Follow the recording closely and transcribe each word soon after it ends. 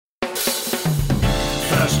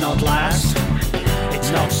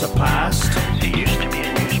was a past. It used to be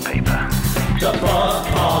a newspaper. The Buff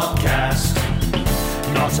Podcast.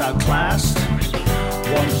 Not outclassed.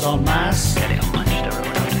 Wanderers en masse. Getting on Manchester Road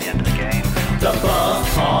after the end of the game. The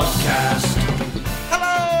Buff Podcast.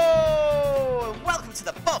 Hello! Welcome to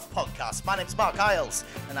the Buff Podcast. My name's Mark Isles,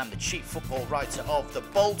 and I'm the chief football writer of the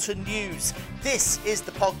Bolton News. This is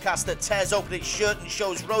the podcast that tears open its shirt and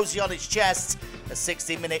shows Rosie on its chest. A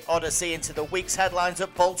 60-minute odyssey into the week's headlines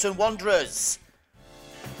at Bolton Wanderers.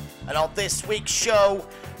 And on this week's show,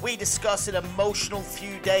 we discuss an emotional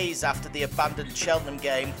few days after the abandoned Cheltenham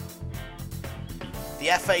game. The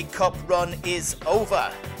FA Cup run is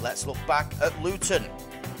over. Let's look back at Luton.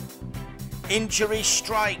 Injury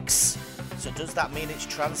strikes. So does that mean it's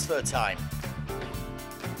transfer time?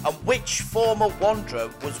 And which former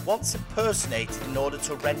Wanderer was once impersonated in order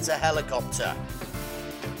to rent a helicopter?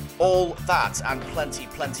 All that and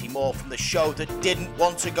plenty more from the show that didn't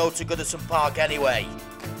want to go to Goodison Park anyway.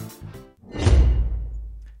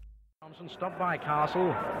 Thompson stopped by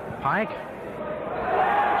Castle. Pike.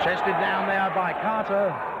 Chested down there by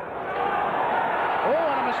Carter. Oh,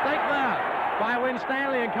 what a mistake there by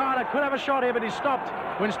Winstanley, and Carter could have a shot here, but he's stopped.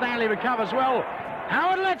 Winstanley recovers well.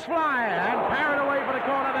 Howard lets fly and carried away for the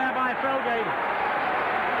corner there by Felgate.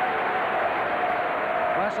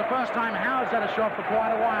 Well, that's the first time Howard's had a shot for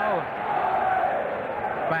quite a while.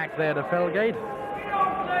 Back there to Felgate.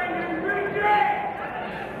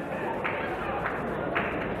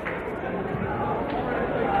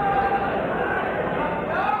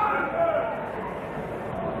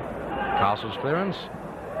 Castle's clearance.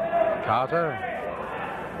 Carter.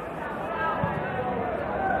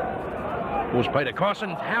 Was played across,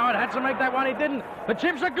 and Howard had to make that one. He didn't. The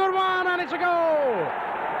chip's a good one, and it's a goal.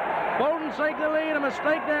 Bolton take the lead. A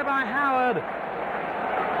mistake there by Howard.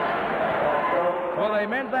 Well, they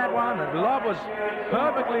meant that one. The lob was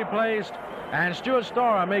perfectly placed, and Stuart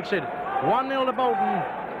Storer makes it 1-0 to Bolton.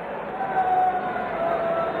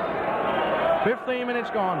 15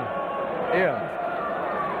 minutes gone. Here.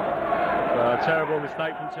 A terrible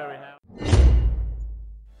mistake from Terry Howard.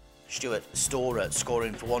 Stuart Storer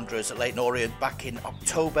scoring for Wanderers at Leyton Orient back in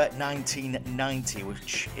October 1990,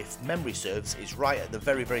 which, if memory serves, is right at the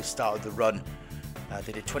very start of the run.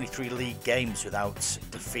 They did 23 league games without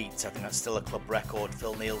defeat. I think that's still a club record.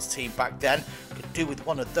 Phil Neal's team back then could do with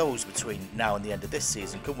one of those between now and the end of this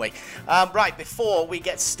season, couldn't we? Right, before we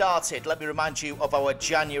get started, let me remind you of our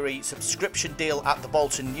January subscription deal at the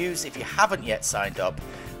Bolton News. If you haven't yet signed up,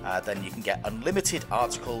 then you can get unlimited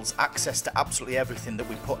articles, access to absolutely everything that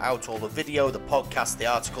we put out, all the video, the podcast, the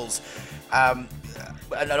articles, and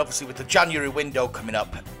then obviously with the January window coming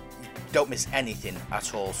up, don't miss anything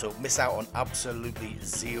at all, so miss out on absolutely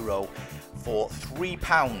zero for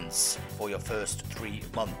 £3 for your first 3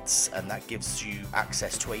 months, and that gives you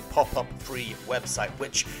access to a pop-up free website,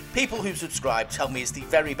 which people who subscribe tell me is the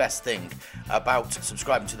very best thing about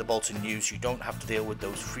subscribing to the Bolton News. You don't have to deal with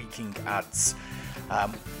those freaking ads.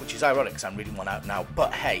 Which is ironic because I'm reading one out now.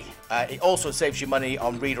 But hey, it also saves you money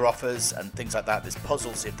on reader offers and things like that. There's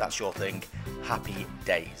puzzles if that's your thing. Happy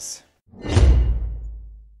days.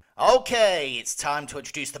 Okay, it's time to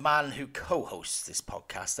introduce the man who co-hosts this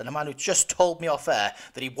podcast, and a man who just told me off air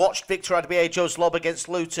that he watched Victor Adbiejo's lob against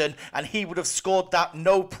Luton and he would have scored that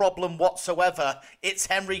no problem whatsoever. It's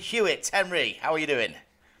Henry Hewitt. Henry, how are you doing?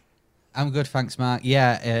 I'm good, thanks, Mark.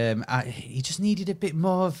 Yeah, he just needed a bit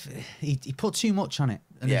more of. He put too much on it.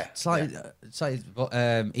 And yeah, but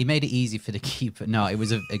he made it easy for the keeper. No, it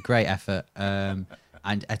was a great effort. And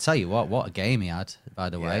I tell you what a game he had. By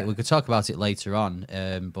the way, we could talk about it later on.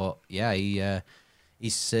 But yeah, I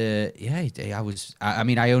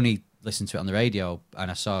only listened to it on the radio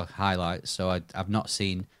and I saw highlights, so I've not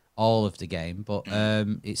seen all of the game. But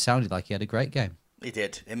it sounded like he had a great game. He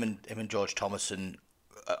did. Him and George Thomason.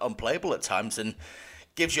 Unplayable at times, and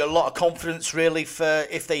gives you a lot of confidence really for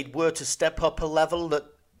if they were to step up a level that,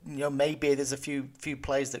 you know, maybe there's a few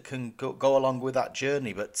players that can go along with that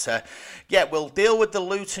journey. But we'll deal with the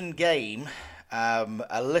Luton game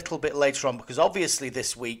a little bit later on, because obviously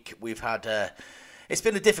this week we've had it's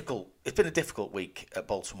been a difficult week at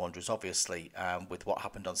Bolton Wanderers, obviously, with what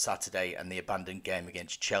happened on Saturday and the abandoned game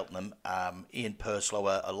against Cheltenham. Ian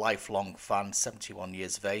Purslow, a lifelong fan, 71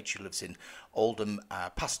 years of age, who lives in Oldham,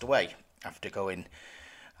 passed away after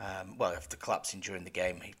after collapsing during the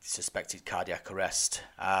game. He suspected cardiac arrest,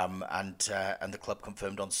 and the club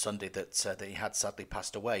confirmed on Sunday that he had sadly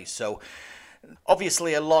passed away. So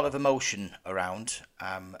obviously a lot of emotion around,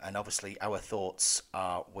 and obviously our thoughts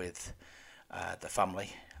are with the family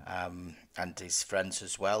and his friends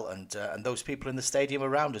as well, and those people in the stadium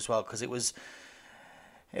around as well, because it was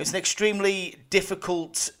an extremely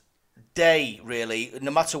difficult day, really.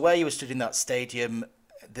 No matter where you were stood in that stadium,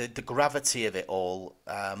 the gravity of it all,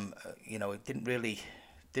 it didn't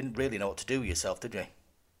really know what to do with yourself, did you?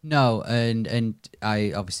 No, and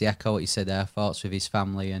I obviously echo what you said there. Thoughts with his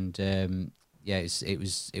family, and it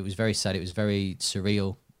was very sad. It was a very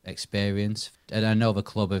surreal experience. And I know the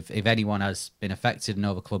club if anyone has been affected, I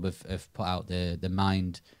know the club have put out the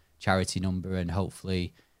Mind charity number, and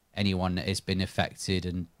hopefully anyone that has been affected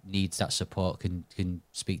and needs that support can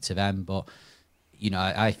speak to them. But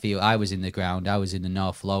I feel I was in the ground, I was in the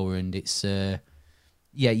North Lower, and it's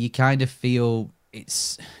you kind of feel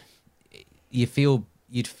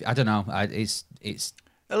I don't know. It's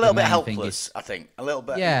a little bit helpless. I think a little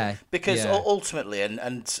bit. Yeah. Because ultimately,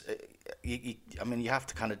 you have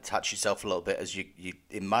to kind of detach yourself a little bit, as you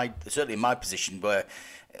certainly in my position where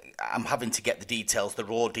I'm having to get the details, the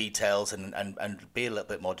raw details, and be a little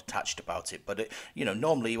bit more detached about it. But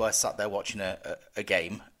normally you are sat there watching a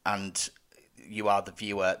game, and you are the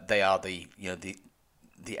viewer, they are the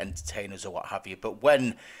entertainers or what have you. But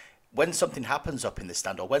when something happens up in the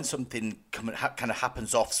stand, or when something kind of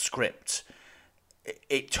happens off script,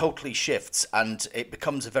 it totally shifts and it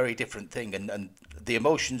becomes a very different thing. And the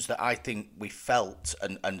emotions that I think we felt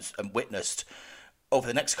and witnessed over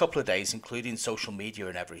the next couple of days, including social media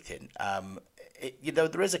and everything,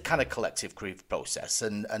 there is a kind of collective grief process,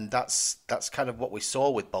 and that's kind of what we saw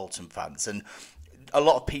with Bolton fans. And a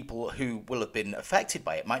lot of people who will have been affected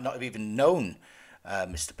by it might not have even known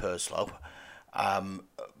Mr. Purslow.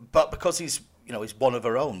 But because he's one of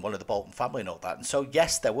our own, one of the Bolton family and all that, and so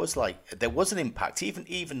yes, there was an impact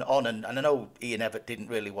even on, and I know Ian Evatt didn't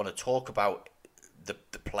really want to talk about the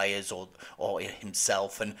players or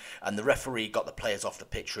himself, and the referee got the players off the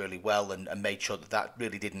pitch really well and made sure that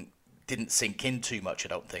really didn't sink in too much, I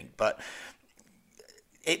don't think, but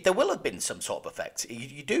there will have been some sort of effect.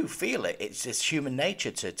 You do feel it. It's just human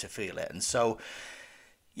nature to feel it, and so.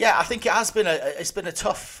 Yeah, I think it's been a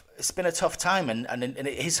tough time, and it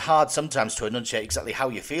is hard sometimes to enunciate exactly how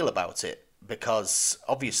you feel about it, because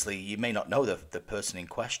obviously you may not know the person in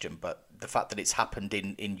question, but the fact that it's happened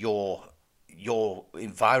in your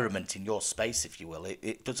environment, in your space, if you will,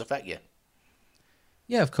 it does affect you.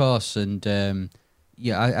 Yeah, of course, and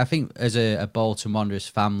I think as a Bolton Wanderers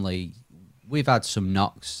family, we've had some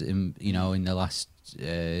knocks in the last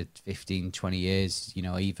 15, 20 years.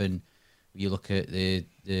 Even. You look at the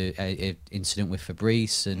incident with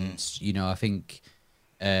Fabrice, and I think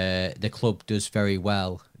the club does very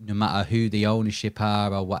well, no matter who the ownership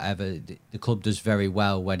are or whatever. The club does very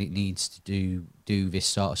well when it needs to do this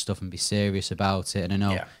sort of stuff and be serious about it. And I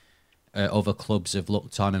know other clubs have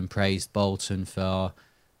looked on and praised Bolton for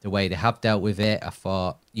the way they have dealt with it. I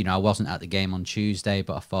thought, I wasn't at the game on Tuesday,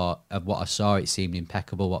 but I thought of what I saw, it seemed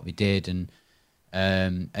impeccable what we did, and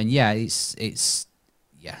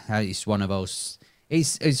it's one of those.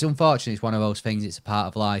 It's unfortunate. It's one of those things. It's a part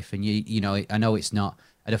of life, and I know it's not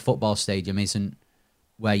at a football stadium. Isn't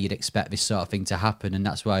where you'd expect this sort of thing to happen, and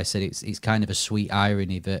that's why I said it's kind of a sweet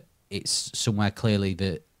irony that it's somewhere clearly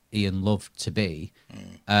that Ian loved to be,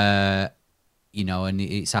 and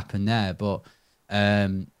it's happened there. But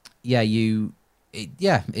it's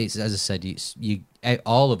as I said, it's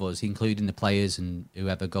all of us, including the players and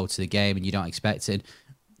whoever go to the game, and you don't expect it.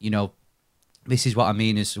 This is what I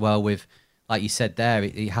mean as well with, like you said there,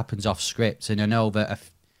 it happens off script. And I know that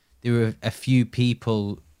there were a few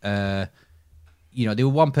people, there were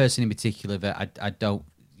one person in particular that I don't,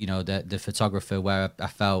 the photographer, where I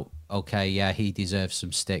felt, okay, yeah, he deserves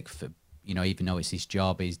some stick for, even though it's his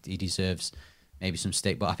job, he deserves maybe some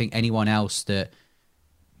stick. But I think anyone else that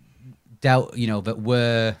dealt, that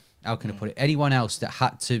were, how can I put it, anyone else that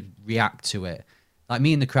had to react to it, like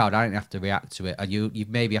me in the crowd, I don't have to react to it. And you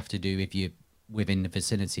maybe have to do if you're within the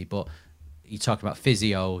vicinity, but you talk about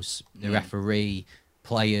physios, the referee,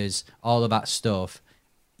 players, all of that stuff.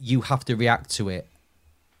 You have to react to it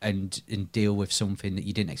and deal with something that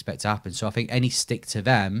you didn't expect to happen. So I think any stick to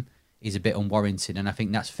them is a bit unwarranted, and I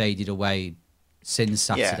think that's faded away since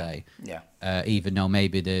Saturday. Yeah. Even though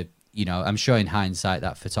maybe I'm sure in hindsight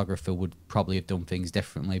that photographer would probably have done things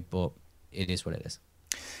differently, but it is what it is.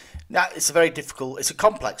 Now, it's a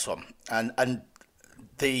complex one, and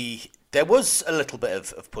there was a little bit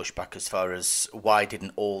of pushback as far as why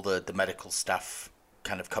didn't all the medical staff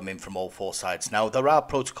kind of come in from all four sides. Now, there are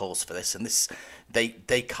protocols for this, and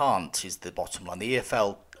they can't, is the bottom line. The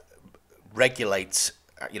EFL regulates,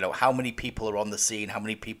 how many people are on the scene, how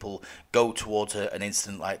many people go towards an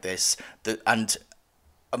incident like this, and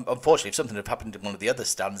unfortunately, if something had happened in one of the other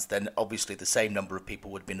stands, then obviously the same number of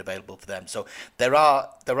people would have been available for them. So there are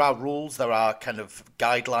rules, there are kind of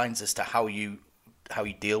guidelines as to how you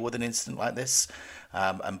you deal with an incident like this,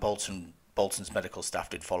 and Bolton's medical staff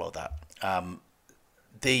did follow that.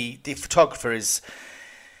 The photographer is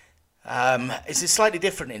a slightly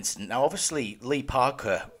different incident. Now, obviously, Lee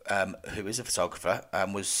Parker, who is a photographer,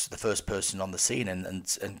 was the first person on the scene and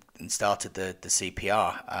started the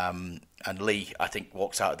CPR. And Lee, I think,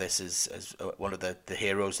 walks out of this as one of the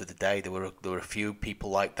heroes of the day. There were a few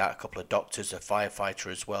people like that, a couple of doctors, a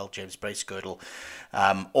firefighter as well, James Bracegirdle,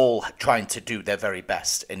 all trying to do their very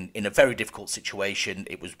best in a very difficult situation.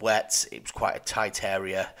 It was wet. It was quite a tight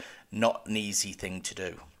area. Not an easy thing to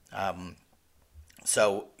do.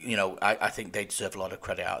 So, I think they deserve a lot of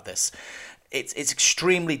credit out of this. It's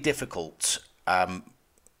extremely difficult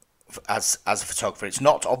as a photographer. It's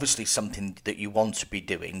not obviously something that you want to be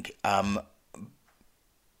doing. And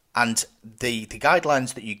the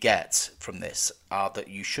guidelines that you get from this are that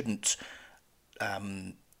you shouldn't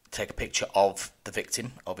take a picture of the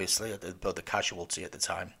victim, obviously, or the casualty at the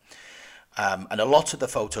time. And a lot of the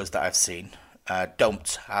photos that I've seen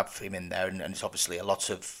don't have him in there, and it's obviously a lot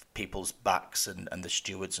of people's backs and the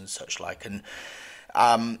stewards and such like. And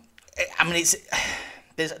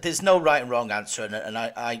there's no right and wrong answer. And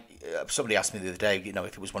I somebody asked me the other day, if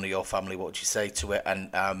it was one of your family, what would you say to it?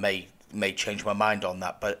 And I may change my mind on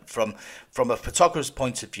that. But from a photographer's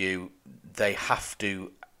point of view, they have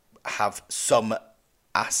to have some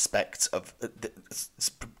aspect of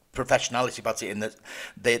professionality about it, in that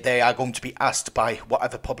they are going to be asked by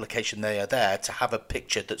whatever publication they are there to have a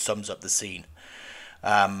picture that sums up the scene,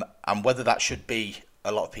 and whether that should be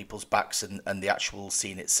a lot of people's backs and the actual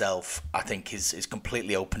scene itself, I think is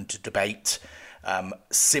completely open to debate.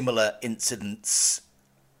 Similar incidents,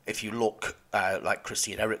 if you look like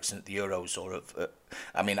Christian Eriksen at the Euros, or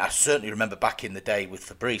I certainly remember back in the day with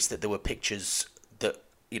Fabrice that there were pictures that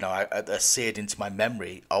are seared into my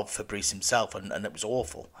memory of Fabrice himself, and it was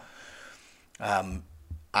awful.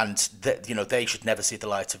 They should never see the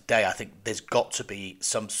light of day. I think there's got to be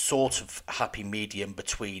some sort of happy medium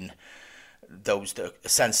between those that are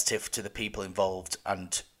sensitive to the people involved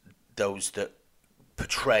and those that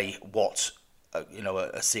portray what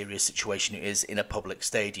a serious situation is in a public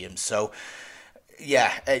stadium. So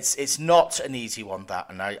yeah, it's not an easy one, that,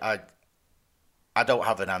 and I don't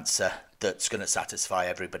have an answer that's going to satisfy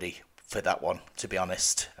everybody for that one, to be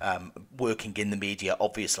honest. Working in the media,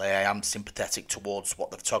 obviously, I am sympathetic towards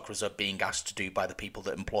what the photographers are being asked to do by the people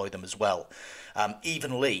that employ them as well.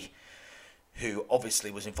 Even Lee, who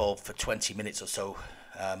obviously was involved for 20 minutes or so,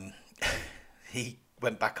 he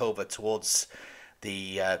went back over towards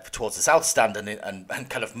the south stand and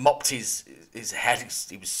kind of mopped his head.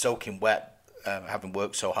 He was soaking wet, having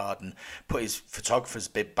worked so hard, and put his photographer's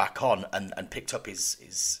bib back on and picked up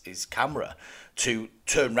his camera to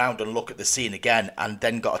turn round and look at the scene again, and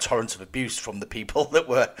then got a torrent of abuse from the people that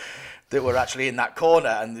were actually in that corner,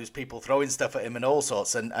 and there's people throwing stuff at him and all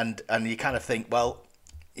sorts, and you kind of think, well,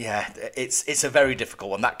 yeah, it's a very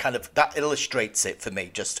difficult one. That illustrates it for me.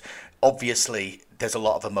 Just obviously there's a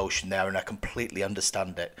lot of emotion there, and I completely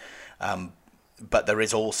understand it, but there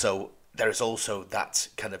is also that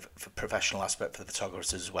kind of professional aspect for the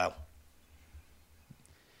photographers as well.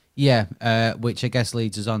 Yeah, which I guess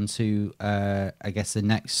leads us on to the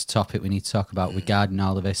next topic we need to talk about regarding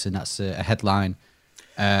all of this, and that's a headline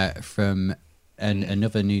from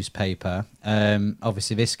another newspaper.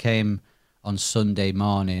 Obviously, this came on Sunday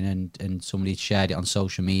morning, and somebody shared it on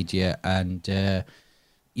social media, and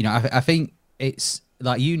I think it's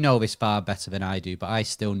like, this far better than I do, but I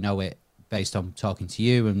still know it based on talking to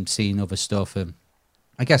you and seeing other stuff. And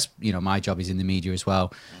I guess, my job is in the media as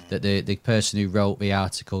well, that the person who wrote the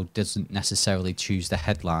article doesn't necessarily choose the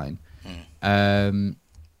headline.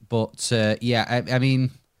 But I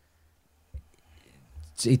mean,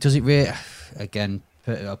 it doesn't really, again,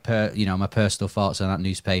 my personal thoughts on that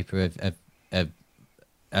newspaper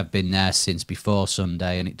have been there since before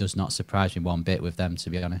Sunday, and it does not surprise me one bit with them, to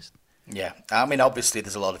be honest. Yeah, I mean, obviously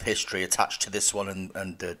there's a lot of history attached to this one,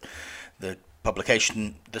 and the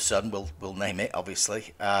publication, The Sun, we'll name it,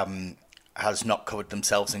 obviously, has not covered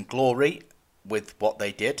themselves in glory with what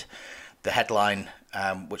they did. The headline,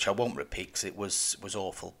 which I won't repeat because it was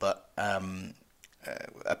awful, but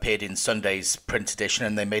appeared in Sunday's print edition,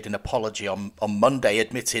 and they made an apology on Monday,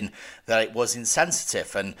 admitting that it was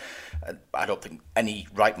insensitive, and I don't think any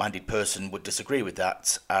right-minded person would disagree with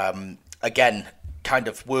that. Again, kind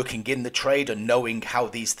of working in the trade and knowing how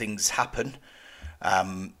these things happen.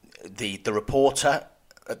 The reporter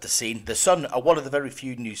at the scene, The Sun are one of the very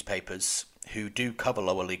few newspapers who do cover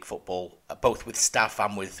lower league football, both with staff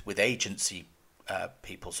and with agency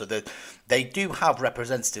people. So they do have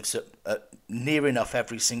representatives at near enough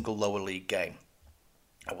every single lower league game.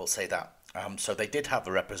 I will say that. So they did have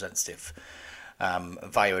a representative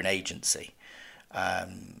via an agency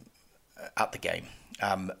at the game,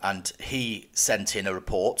 and he sent in a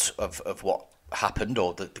report of what happened,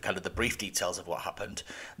 or the kind of the brief details of what happened.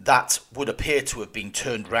 That would appear to have been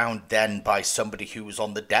turned round then by somebody who was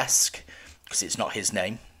on the desk, because it's not his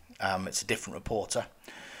name, it's a different reporter.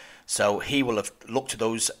 So he will have looked at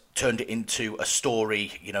those, turned it into a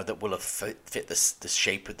story, that will have fit the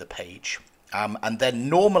shape of the page. And then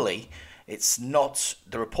normally it's not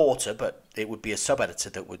the reporter, but it would be a sub-editor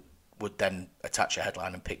that would then attach a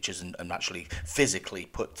headline and pictures and actually physically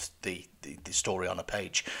put the story on a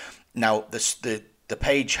page. Now, the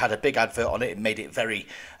page had a big advert on it. It made it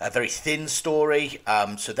a very thin story.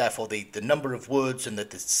 So therefore, the number of words and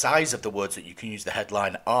the size of the words that you can use the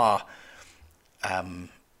headline are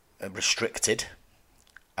restricted.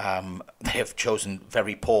 They have chosen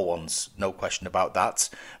very poor ones, no question about that.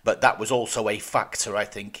 But that was also a factor, I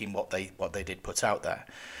think, in what they did put out there.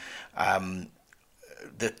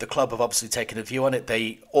 The club have obviously taken a view on it.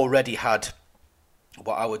 They already had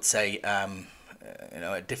what I would say,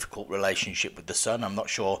 a difficult relationship with the Sun. I'm not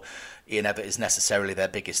sure Ian Evatt is necessarily their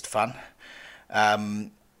biggest fan.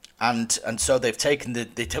 And so they've taken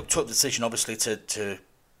they took the decision, obviously, to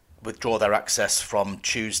withdraw their access from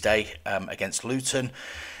Tuesday against Luton.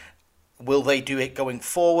 Will they do it going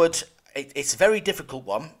forward? It's a very difficult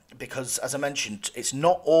one because, as I mentioned, it's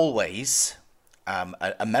not always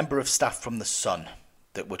a member of staff from the Sun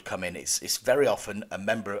that would come in. It's very often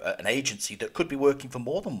an agency that could be working for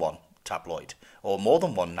more than one tabloid or more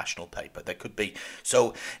than one national paper. There could be.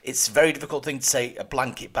 So it's a very difficult thing to say, a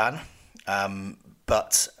blanket ban,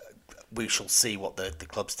 but we shall see what the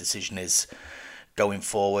club's decision is going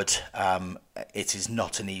forward. It is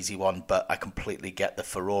not an easy one, but I completely get the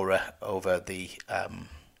furore over the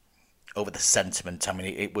sentiment. I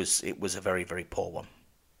mean, it was a very, very poor one.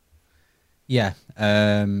 Yeah,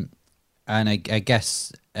 and I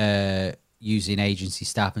guess using agency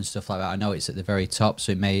staff and stuff like that, I know it's at the very top,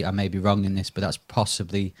 so I may be wrong in this, but that's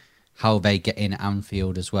possibly how they get in at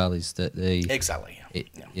Anfield as well. Is that exactly?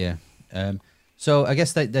 Yeah. So I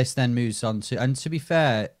guess this then moves on to be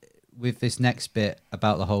fair, with this next bit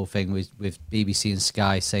about the whole thing with BBC and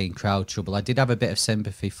Sky saying crowd trouble, I did have a bit of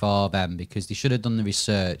sympathy for them because they should have done the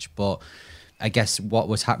research, but I guess what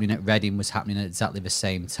was happening at Reading was happening at exactly the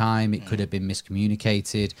same time. It could have been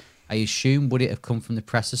miscommunicated. I assume, would it have come from the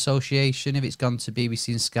Press Association if it's gone to BBC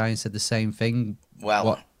and Sky and said the same thing?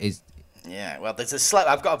 Well, there's a slight.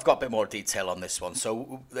 I've got a bit more detail on this one.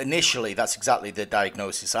 So initially, that's exactly the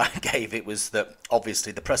diagnosis I gave. It was that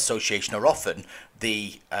obviously the Press Association are often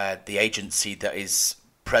the agency that is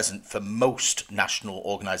present for most national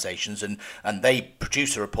organisations, and they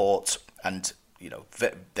produce a report, and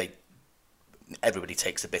everybody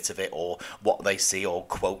takes a bit of it or what they see or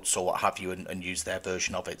quotes or what have you and use their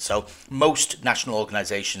version of it. So most national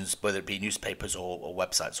organisations, whether it be newspapers or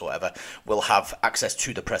websites or whatever, will have access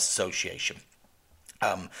to the Press Association.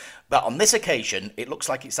 But on this occasion, it looks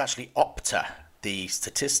like it's actually Opta, the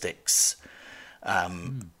statistics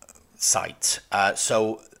site.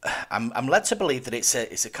 So I'm led to believe that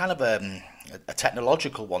it's a kind of a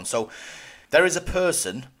technological one. So there is a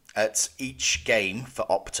person at each game for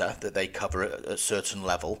Opta that they cover at a certain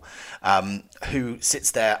level, who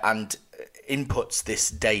sits there and inputs this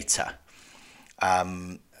data.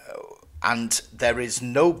 And there is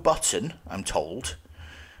no button, I'm told,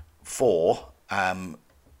 for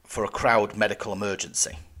a crowd medical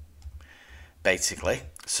emergency, basically.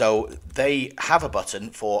 So they have a button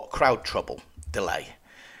for crowd trouble delay.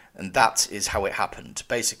 And that is how it happened.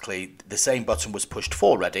 Basically, the same button was pushed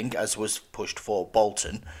for Reading as was pushed for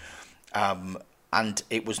Bolton. And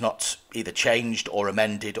it was not either changed or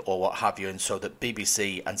amended or what have you. And so that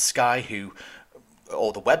BBC and Sky,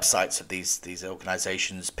 or the websites of these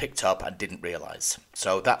organisations, picked up and didn't realise.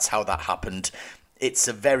 So that's how that happened. It's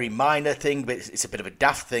a very minor thing, but it's a bit of a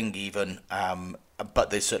daft thing even. But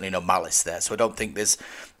there's certainly no malice there. So I don't think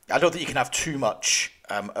you can have too much.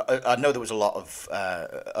 I know there was a lot of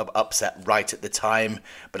upset right at the time,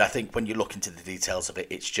 but I think when you look into the details of it,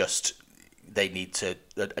 it's just they need to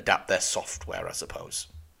adapt their software, I suppose.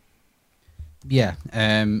 Yeah,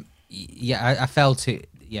 I felt it.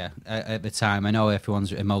 Yeah, at the time, I know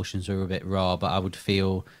everyone's emotions were a bit raw, but I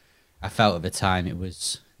felt at the time it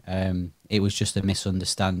was just a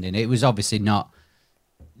misunderstanding. It was obviously not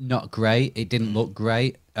great. It didn't look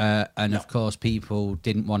great. And of course, people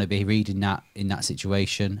didn't want to be reading that in that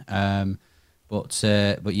situation. But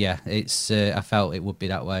yeah, I felt it would be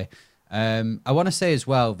that way. I want to say as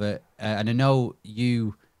well that, and I know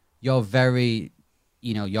you're very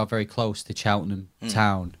close to Cheltenham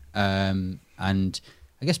Town, and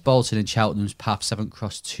I guess Bolton and Cheltenham's paths haven't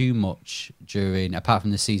crossed too much apart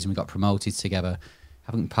from the season we got promoted together,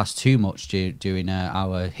 haven't passed too much during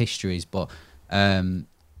our histories. But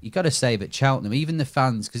you got to say that Cheltenham, even the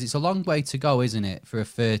fans, because it's a long way to go, isn't it, for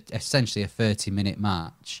essentially a 30-minute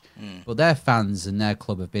match. But their fans and their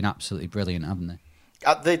club have been absolutely brilliant, haven't they?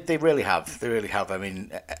 They really have. They really have. I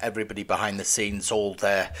mean, everybody behind the scenes, all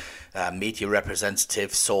their media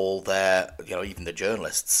representatives, all their, even the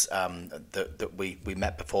journalists that we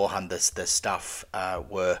met beforehand, the staff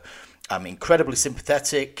were incredibly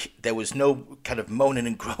sympathetic. There was no kind of moaning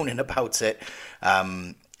and groaning about it.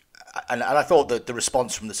 And I thought that the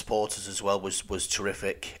response from the supporters as well was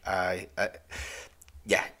terrific.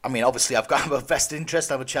 Yeah, I mean, obviously, I've got a vested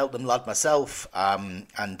interest. I'm a Cheltenham lad myself, and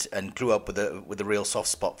grew up with a real soft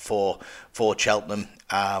spot for Cheltenham.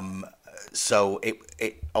 So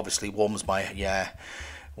it obviously warms my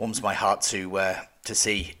heart to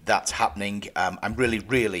see that happening. I'm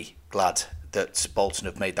really glad that Bolton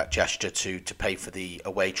have made that gesture to pay for the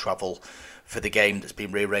away travel for the game that's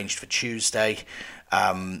been rearranged for Tuesday.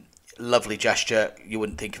 Lovely gesture. You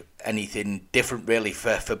wouldn't think anything different really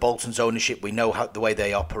for Bolton's ownership. We know the way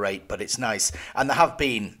they operate, but it's nice. And there have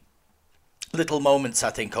been little moments, I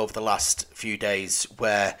think, over the last few days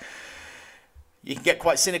where you can get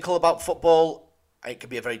quite cynical about football. It can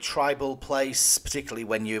be a very tribal place, particularly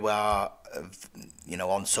when you are,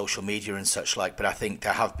 on social media and such like. But I think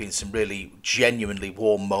there have been some really genuinely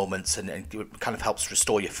warm moments, and it kind of helps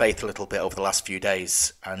restore your faith a little bit over the last few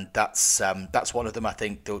days. And that's one of them. I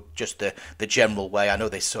think just the general way. I know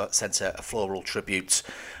they sent a floral tribute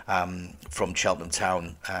from Cheltenham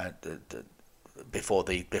Town before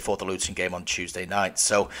the Luton game on Tuesday night.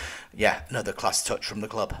 So yeah, another class touch from the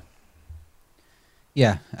club.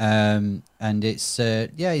 Yeah, and this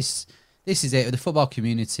is it. The football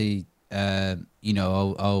community,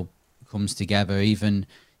 all comes together. Even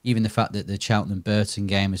the fact that the Cheltenham Burton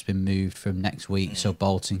game has been moved from next week, so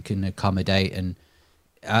Bolton can accommodate. And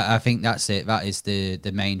I think that's it. That is the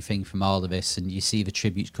main thing from all of this. And you see the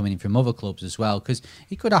tributes coming in from other clubs as well, because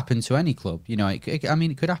it could happen to any club.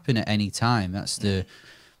 It could happen at any time. That's the.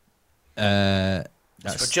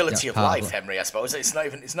 It's fragility of life, Henry. I suppose it's not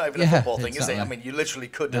even a football thing, exactly. Is it? I mean, you literally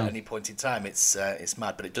could at any point in time. It's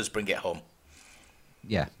mad, but it does bring it home.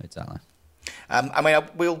 Yeah, exactly.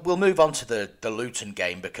 We'll move on to the Luton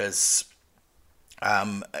game because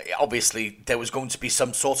obviously there was going to be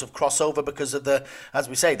some sort of crossover because of the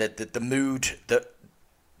mood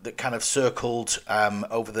that kind of circled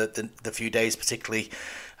over the few days, particularly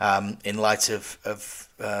in light of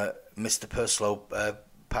Mr. Purslow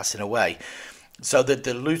passing away. So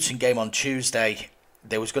the Luton game on Tuesday,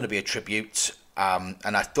 there was going to be a tribute,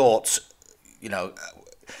 and I thought,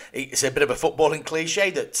 it's a bit of a footballing cliche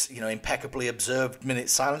that, impeccably observed minute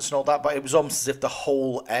silence and all that, but it was almost as if the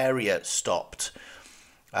whole area stopped.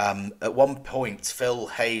 At one point, Phil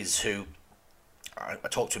Hayes, who I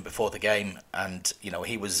talked to him before the game, and,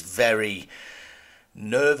 he was very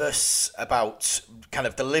nervous about kind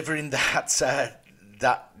of delivering that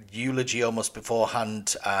eulogy almost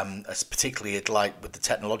beforehand, as particularly with the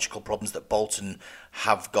technological problems that Bolton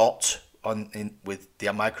have got with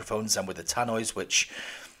the microphones and with the tannoys, which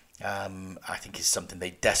I think is something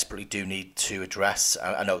they desperately do need to address.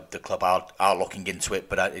 I know the club are looking into it,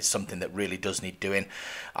 but it's something that really does need doing.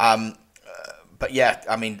 But yeah,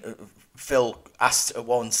 I mean, Phil asked at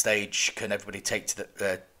one stage, can everybody take to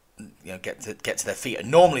get to their feet,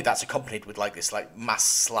 and normally that's accompanied with this mass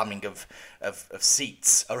slamming of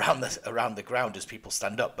seats around the ground as people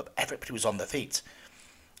stand up, but everybody was on their feet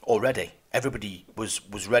already. Everybody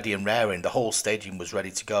was ready and raring. The whole stadium was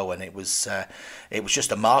ready to go, and it was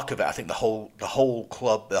just a mark of it. I think the whole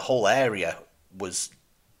club, the whole area was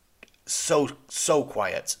so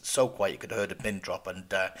quiet, you could have heard a pin drop,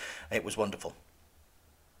 and it was wonderful.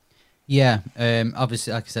 Yeah,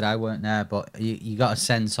 obviously, like I said, I weren't there, but you got a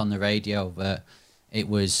sense on the radio that it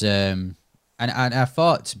was, and I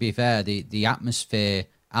thought, to be fair, the atmosphere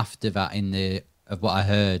after that of what I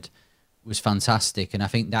heard was fantastic, and I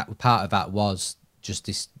think that part of that was just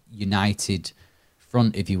this united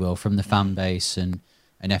front, if you will, from the fan base and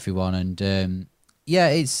everyone, and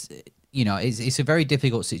it's a very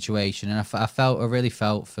difficult situation, and I really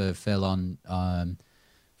felt for Phil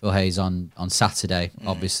Phil Hayes on Saturday,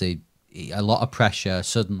 obviously. A lot of pressure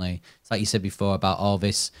suddenly. It's like you said before about all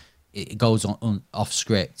this. It goes on off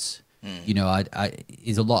script.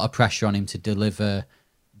 There's a lot of pressure on him to deliver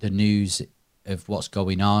the news of what's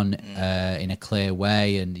going on in a clear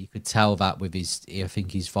way, and you could tell that with his. I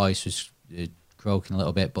think his voice was croaking a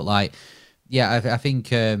little bit, but I think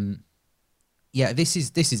this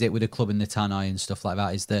is it with the club in the tannoy and stuff like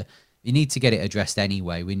that. Is that you need to get it addressed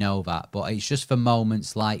anyway. We know that, but it's just for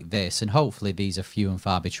moments like this, and hopefully these are few and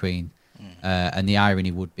far between. And the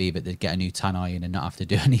irony would be that they'd get a new Tannoy in and not have to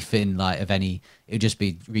do anything like of any. It would just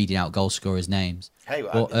be reading out goal scorers' names. Hey,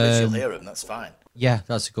 well, at least you'll hear them. That's fine. Yeah,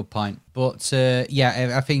 that's a good point. But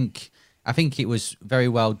yeah, I think it was very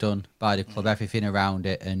well done by the club. Everything around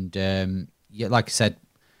it, and yeah, like I said,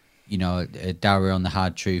 Dara on the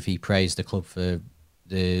hard truth. He praised the club for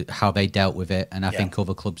how they dealt with it, and I think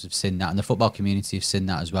other clubs have seen that, and the football community have seen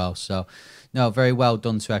that as well. So, no, very well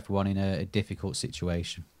done to everyone in a difficult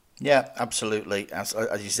situation. Yeah, absolutely. As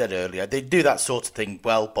you said earlier, they do that sort of thing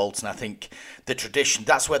well, Bolton. I think the tradition,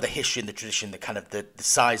 that's where the history and the tradition, the kind of the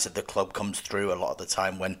size of the club comes through a lot of the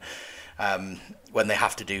time when they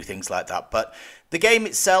have to do things like that. But the game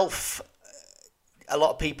itself, a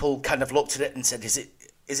lot of people kind of looked at it and said, is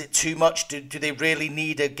it too much? Do they really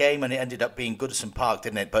need a game? And it ended up being Goodison Park,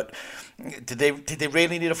 didn't it? But did they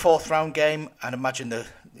really need a fourth round game? And imagine the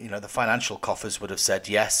financial coffers would have said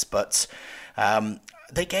yes, but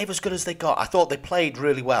they gave as good as they got. I thought they played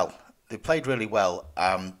really well.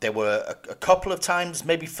 There were a couple of times,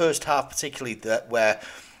 maybe first half particularly, where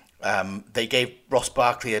they gave Ross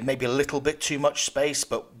Barkley maybe a little bit too much space,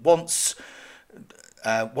 but once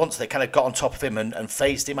they kind of got on top of him and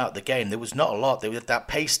phased him out of the game, there was not a lot. There was that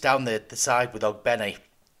pace down the side with Ogbene.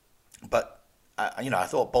 But, I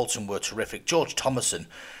thought Bolton were terrific. George Thomason,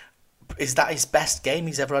 is that his best game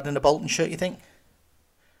he's ever had in a Bolton shirt, you think?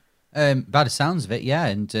 By the sounds of it, yeah.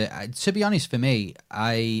 And to be honest, for me,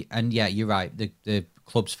 you're right. The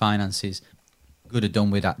club's finances could have done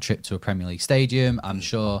with that trip to a Premier League stadium. I'm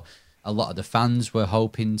sure a lot of the fans were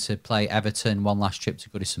hoping to play Everton one last trip to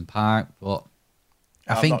Goodison Park, but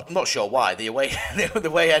I'm not sure why. The away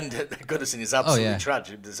end at Goodison is absolutely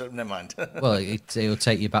tragic. So never mind. Well, it'll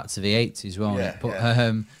take you back to the 80s, won't it? But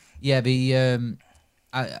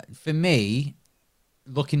for me,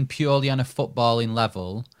 looking purely on a footballing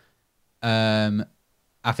level, I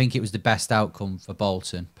think it was the best outcome for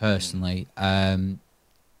Bolton, personally,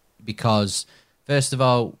 because, first of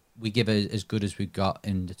all, we give it as good as we got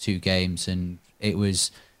in the two games, and it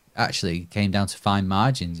was actually came down to fine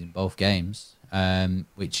margins in both games,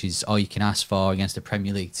 which is all you can ask for against a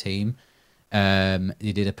Premier League team.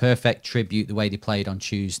 They did a perfect tribute the way they played on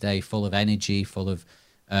Tuesday, full of energy, full of,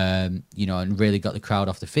 and really got the crowd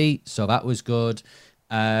off the feet, so that was good.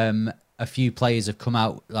 A few players have come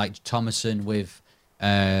out, like Thomason, with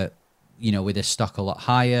a stock a lot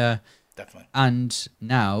higher. Definitely. And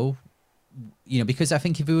now, because I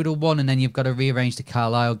think if we would have won and then you've got to rearrange the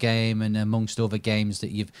Carlisle game and amongst other games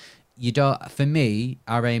that you don't, for me,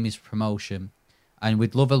 our aim is promotion. And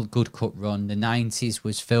we'd love a good cut run. The 90s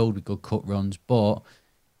was filled with good cut runs, but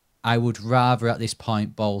I would rather at this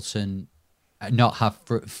point Bolton not have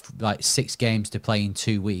like 6 games to play in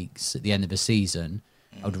 2 weeks at the end of the season.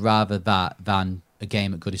 I would rather that than a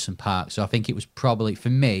game at Goodison Park. So I think it was probably, for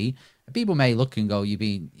me, people may look and go, you're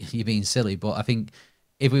being silly, but I think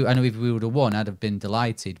if we would have won, I'd have been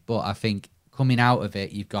delighted. But I think coming out of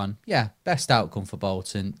it, you've gone, best outcome for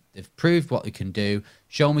Bolton. They've proved what they can do,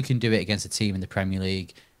 shown we can do it against a team in the Premier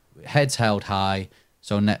League. Heads held high,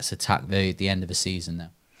 so let's attack the end of the season now.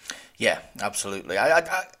 Yeah, absolutely.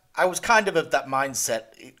 I was kind of that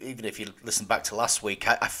mindset, even if you listen back to last week.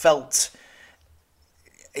 I felt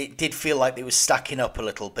it did feel like they were stacking up a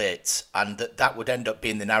little bit, and that would end up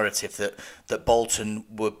being the narrative that Bolton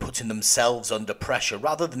were putting themselves under pressure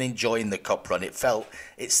rather than enjoying the cup run.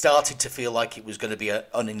 It started to feel like it was going to be an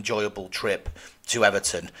unenjoyable trip to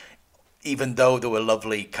Everton, even though there were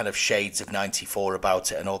lovely kind of shades of 94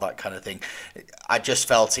 about it and all that kind of thing. I just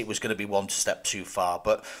felt it was going to be one step too far,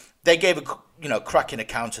 but they gave a cracking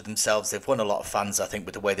account of themselves. They've won a lot of fans, I think,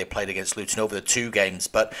 with the way they played against Luton over the 2 games,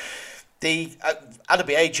 but the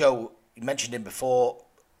Adebayo, you mentioned him before,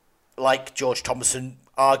 like George Thomason,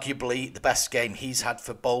 arguably the best game he's had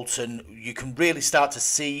for Bolton. You can really start to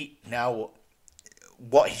see now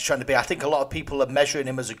what he's trying to be. I think a lot of people are measuring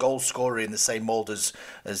him as a goal scorer in the same mould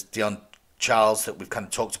as Dion Charles that we've kind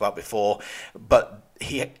of talked about before. But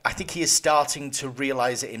I think he is starting to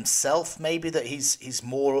realise it himself, maybe, that he's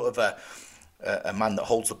more of a man that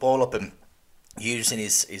holds the ball up and using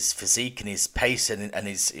his physique and his pace and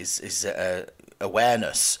his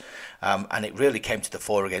awareness, and it really came to the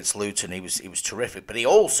fore against Luton. He was terrific, but he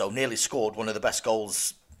also nearly scored one of the best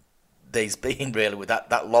goals there's been, really, with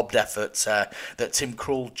that lobbed effort that Tim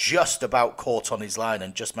Krul just about caught on his line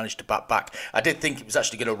and just managed to bat back. I did think it was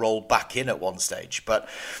actually going to roll back in at one stage, but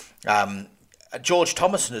George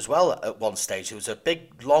Thomason as well at one stage. There was a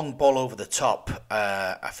big long ball over the top.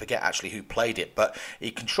 I forget actually who played it, but he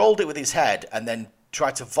controlled it with his head and then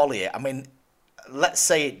tried to volley it. I mean, let's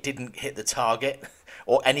say it didn't hit the target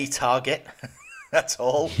or any target at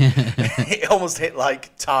all. It almost hit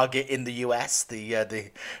like Target in the US, the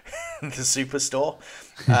superstore.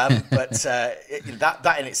 But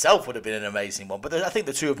that in itself would have been an amazing one. But I think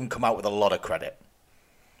the two of them come out with a lot of credit.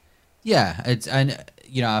 Yeah,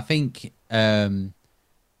 I think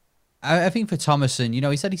I think for Thomason,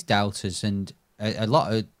 he said he's doubters, and a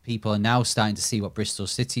lot of people are now starting to see what Bristol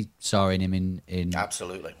City saw in him in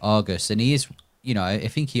absolutely August, and he is, I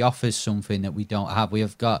think he offers something that we don't have. We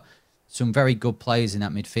have got some very good players in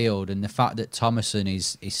that midfield, and the fact that Thomason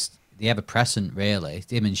is the ever present, really,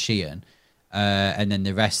 him and Sheehan, and then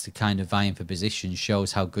the rest are kind of vying for position,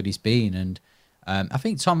 shows how good he's been. And I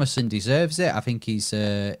think Thomason deserves it. I think he's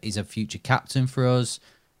a future captain for us,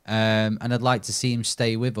 and I'd like to see him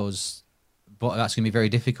stay with us. But that's going to be very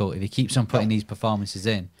difficult if he keeps on putting these performances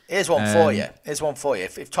in. Here's one for you.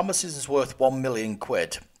 If Thomas is worth £1 million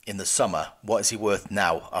in the summer, what is he worth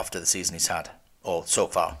now after the season he's had, or so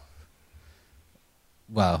far?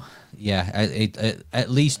 Well, yeah,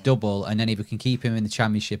 at least double, and then if we can keep him in the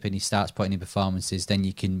Championship and he starts putting in performances, then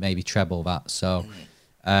you can maybe treble that. So,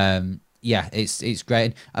 yeah, it's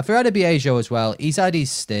great. For Adebayo as well, he's had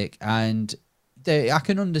his stick, and I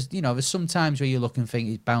can understand, there's some times where you look and think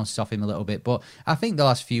he's bounced off him a little bit, but I think the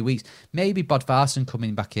last few weeks, maybe Bodvarsson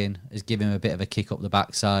coming back in has given him a bit of a kick up the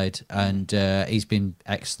backside, and he's been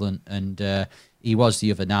excellent, and he was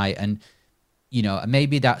the other night, and,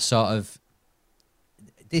 maybe that sort of,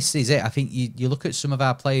 this is it. I think you look at some of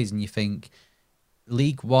our players and you think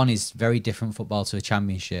League One is very different football to a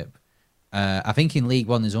Championship. I think in League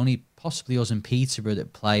One, there's only possibly us and Peterborough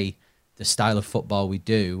that play the style of football we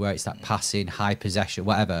do, where it's that passing, high possession,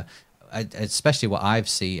 whatever. Especially what I've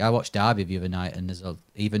seen. I watched Derby the other night, and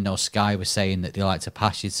even though Sky was saying that they like to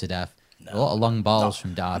pass you to death, a lot of long balls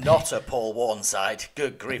from Derby. Not a Paul Warne side.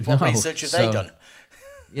 Good grief, what research have they done?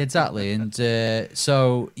 Exactly, and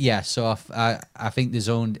so I think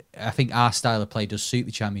I think our style of play does suit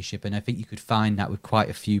the Championship, and I think you could find that with quite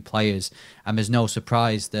a few players. And there's no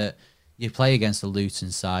surprise that you play against the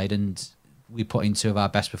Luton side, and we put in two of our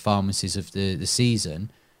best performances of the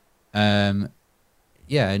season. And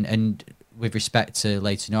with respect to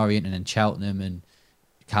Leyton Orient and then Cheltenham and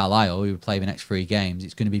Carlisle, who would play the next 3 games,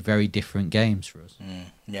 it's going to be very different games for us.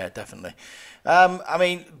 Yeah, definitely. I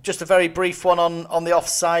mean, just a very brief one on the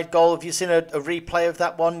offside goal. Have you seen a replay of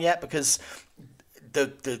that one yet? Because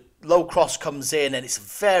the low cross comes in and it's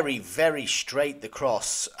very, very straight, the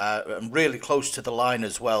cross, and really close to the line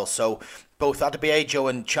as well. So both Adebayo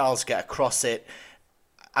and Charles get across it.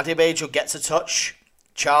 Adebayo gets a touch.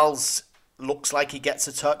 Charles looks like he gets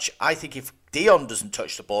a touch. I think if Dion doesn't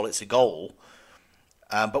touch the ball, it's a goal.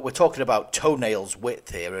 But we're talking about toenails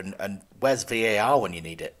width here, and where's VAR when you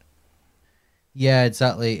need it? Yeah,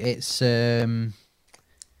 exactly. It's I mean,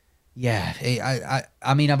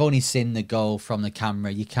 I've only seen the goal from the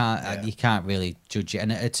camera. You can't really judge it.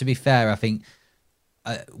 And to be fair, I think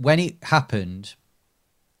when it happened,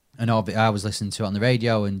 and I was listening to it on the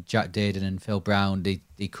radio, and Jack Dearden and Phil Brown, they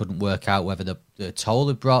couldn't work out whether the toll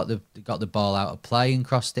had got the ball out of play and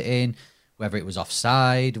crossed it in, whether it was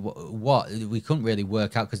offside. What we couldn't really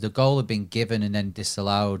work out, because the goal had been given and then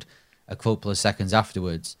disallowed a couple of seconds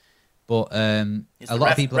afterwards. But a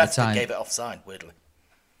lot of people at the time gave it offside, weirdly.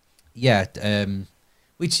 Yeah,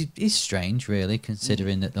 which is strange, really,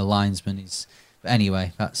 considering that the linesman is. But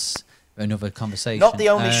anyway, that's another conversation. Not the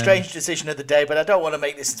only strange decision of the day, but I don't want to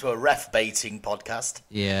make this into a ref baiting podcast.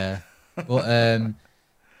 Yeah, but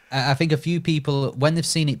I think a few people, when they've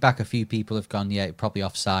seen it back, a few people have gone, yeah, probably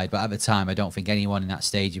offside. But at the time, I don't think anyone in that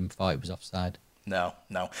stadium thought it was offside. No.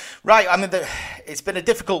 Right, I mean, it's been a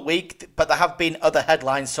difficult week, but there have been other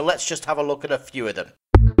headlines, so let's just have a look at a few of them.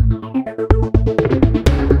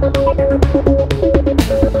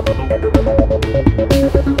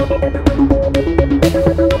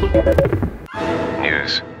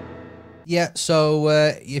 News. Yeah, so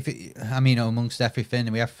amongst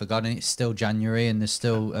everything, we have forgotten it's still January, and there's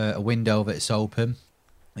still a window that's open,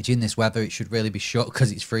 which in this weather it should really be shut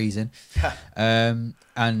because it's freezing. But Ian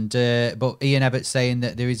Ebbott's saying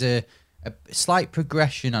that there is a slight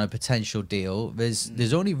progression on a potential deal.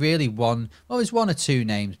 There's only really one. Well, there's one or two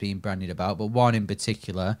names being bandied about, but one in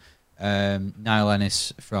particular, Niall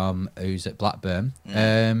Ennis who's at Blackburn.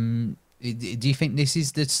 Do you think this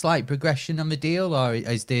is the slight progression on the deal, or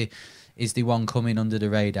is the one coming under the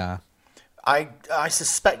radar? I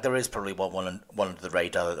suspect there is probably one under the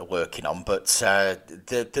radar that they're working on, but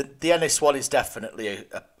the Ennis one is definitely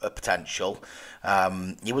a potential.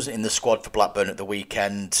 He wasn't in the squad for Blackburn at the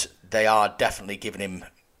weekend. They are definitely giving him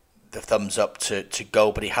the thumbs up to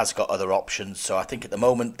go, but he has got other options. So I think at the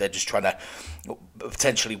moment they're just trying to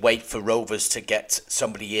potentially wait for Rovers to get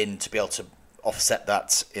somebody in to be able to offset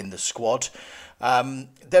that in the squad. There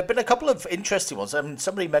have been a couple of interesting ones. I mean,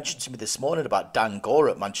 somebody mentioned to me this morning about Dan Gore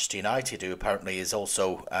at Manchester United, who apparently is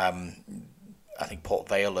also, I think Port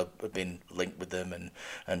Vale have been linked with them,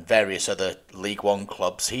 and various other League One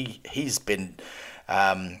clubs. He's been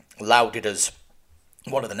lauded as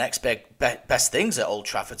one of the next best things at Old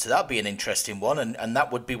Trafford, so that'd be an interesting one, and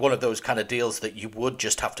that would be one of those kind of deals that you would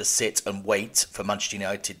just have to sit and wait for Manchester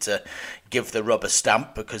United to give the rubber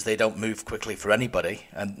stamp, because they don't move quickly for anybody,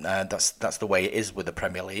 and that's the way it is with the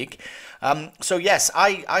Premier League. So yes,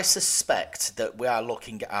 I suspect that we are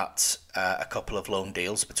looking at a couple of loan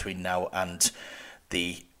deals between now and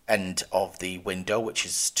the end of the window, which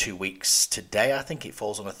is 2 weeks today. I think it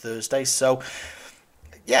falls on a Thursday. So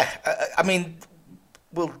yeah, I mean,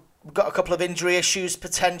 we've got a couple of injury issues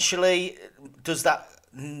potentially. Does that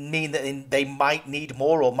mean that they might need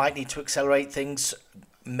more or might need to accelerate things?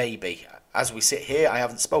 Maybe. As we sit here, I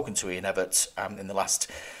haven't spoken to Ian Evatt in the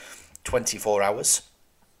last 24 hours,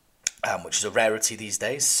 which is a rarity these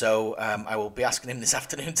days. So I will be asking him this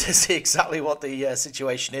afternoon to see exactly what the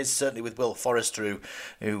situation is, certainly with Will Forrester,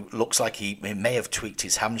 who looks like he may have tweaked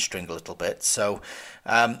his hamstring a little bit. So,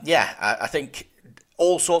 I think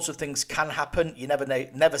all sorts of things can happen. You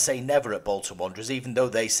never say never at Bolton Wanderers, even though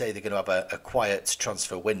they say they're going to have a quiet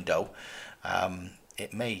transfer window.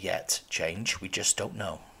 It may yet change. We just don't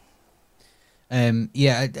know.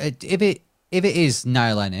 If it is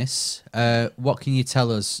Niall Ennis, what can you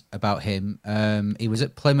tell us about him? He was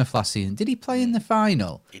at Plymouth last season. Did he play in the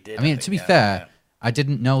final? He did. I mean, to be fair, I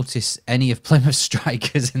didn't notice any of Plymouth's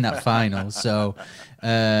strikers in that final, so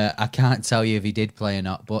I can't tell you if he did play or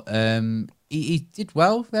not. But he did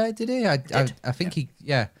well there, did he? I think he.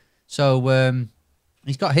 So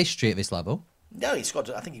he's got history at this level. No, he's got.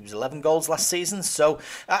 I think he was 11 goals last season. So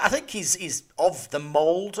I think he's of the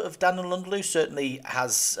mould of Daniel Lundaloo. Certainly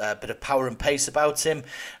has a bit of power and pace about him.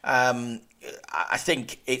 I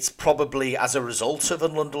think it's probably as a result of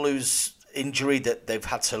Lundaloo's injury that they've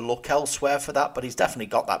had to look elsewhere for that. But he's definitely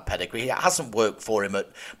got that pedigree. It hasn't worked for him at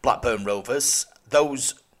Blackburn Rovers.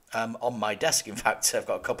 Those. On my desk, in fact, I've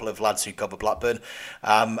got a couple of lads who cover Blackburn,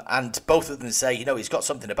 and both of them say, he's got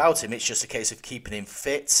something about him. It's just a case of keeping him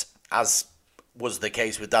fit, as was the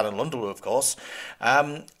case with Daniel Lundaloo, of course.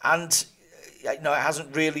 And it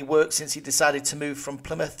hasn't really worked since he decided to move from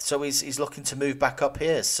Plymouth, so he's looking to move back up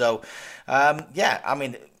here. So, I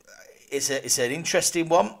mean, it's an interesting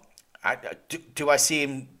one. Do I see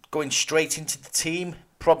him going straight into the team?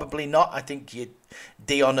 Probably not. I think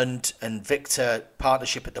Dion and Victor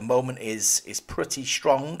partnership at the moment is pretty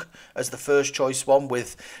strong as the first choice one,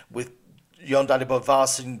 with Jon Daniel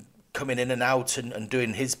Bodvarsson coming in and out and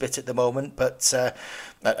doing his bit at the moment, but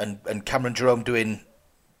and Cameron Jerome doing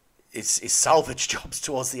his salvage jobs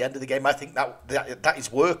towards the end of the game. I think that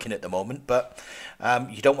is working at the moment, but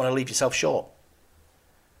you don't want to leave yourself short.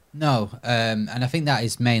 No, and I think that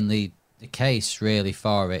is mainly the case really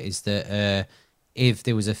for it, is that if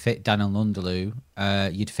there was a fit Daniel Lundaloo,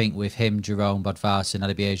 you'd think with him, Jerome, Bodvarsson,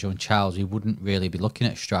 Adebiejo and Charles, we wouldn't really be looking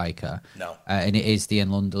at striker. No. And it is the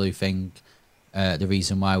Lundaloo thing, the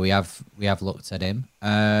reason why we have looked at him.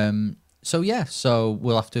 So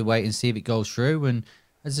we'll have to wait and see if it goes through. And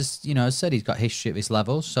as I said, he's got history at this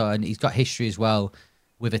level. And he's got history as well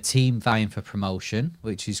with a team vying for promotion,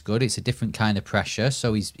 which is good. It's a different kind of pressure,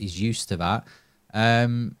 so he's used to that.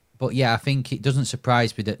 But yeah, I think it doesn't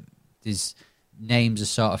surprise me that there's names are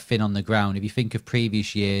sort of thin on the ground. If you think of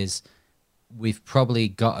previous years, we've probably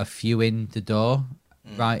got a few in the door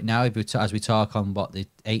right now. As we talk on the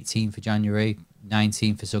 18th of January,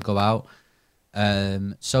 19th will go out.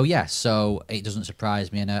 So it doesn't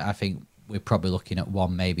surprise me, and I think we're probably looking at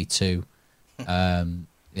one, maybe two, in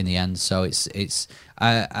the end. So it's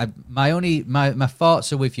my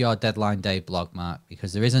thoughts are with your deadline day blog, Mark,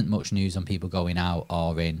 because there isn't much news on people going out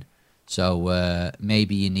or in. So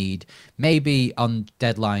maybe on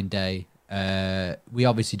deadline day, we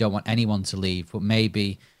obviously don't want anyone to leave, but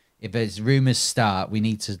maybe if there's rumours start, we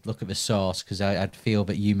need to look at the source, because I'd feel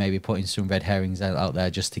that you may be putting some red herrings out there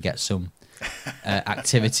just to get some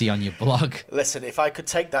activity on your blog. Listen, if I could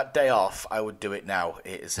take that day off, I would do it now.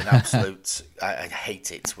 It is an absolute... I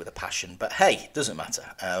hate it with a passion, but hey, it doesn't matter.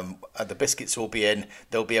 The biscuits will be in.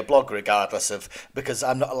 There'll be a blog regardless of... because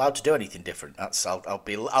I'm not allowed to do anything different.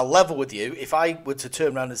 I'll level with you. If I were to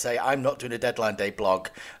turn around and say I'm not doing a deadline day blog,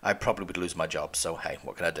 I probably would lose my job. So hey,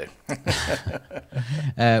 what can I do?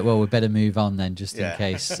 Well, we better move on then, just in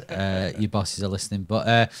case your bosses are listening.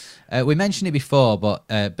 But we mentioned it before, but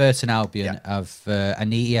Burton Albion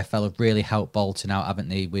and the EFL have really helped Bolton out, haven't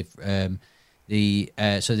they? With the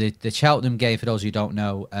Cheltenham game, for those who don't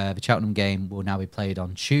know, the Cheltenham game will now be played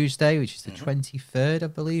on Tuesday, which is the 23rd, I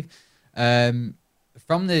believe. From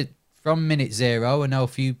minute zero, I know a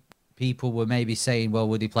few people were maybe saying, well,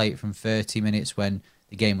 would he play it from 30 minutes when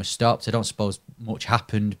the game was stopped? I don't suppose much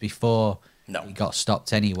happened before it got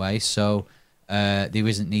stopped anyway, so there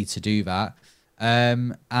isn't need to do that.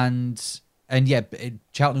 And yeah,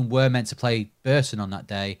 Cheltenham were meant to play Burton on that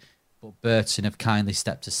day, but Burton have kindly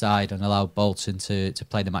stepped aside and allowed Bolton to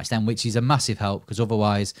play the match then, which is a massive help, because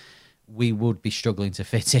otherwise we would be struggling to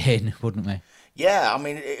fit it in, wouldn't we? Yeah, I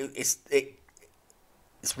mean, it's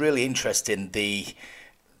really interesting, the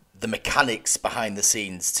mechanics behind the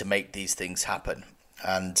scenes to make these things happen.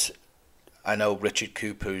 And I know Richard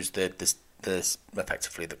Cooper, who's the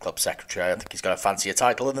effectively the club secretary. I don't think he's got a fancier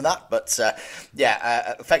title than that, but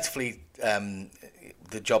effectively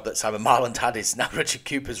the job that Simon Marland had is now Richard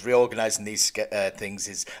Cooper's reorganising these things,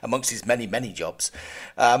 is amongst his many jobs.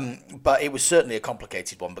 But it was certainly a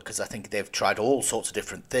complicated one, because I think they've tried all sorts of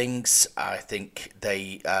different things. I think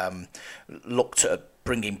they looked at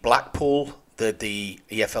bringing Blackpool, the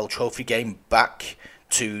EFL Trophy game, back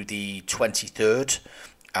to the 23rd,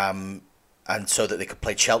 and so that they could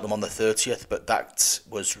play Cheltenham on the 30th, but that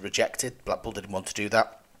was rejected. Blackpool didn't want to do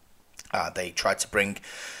that. They tried to bring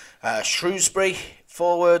Shrewsbury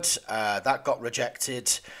forward. That got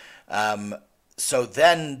rejected. So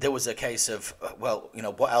then there was a case of, well, you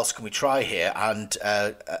know, what else can we try here? And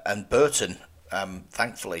Burton,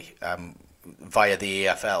 thankfully, via the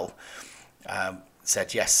EFL,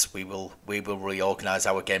 said, yes, we will reorganise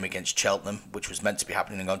our game against Cheltenham, which was meant to be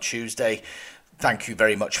happening on Tuesday. Thank you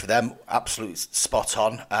very much for them. Absolutely spot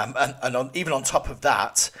on. Even on top of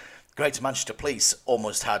that, Greater Manchester Police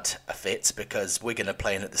almost had a fit, because Wigan are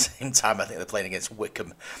playing at the same time. I think they're playing against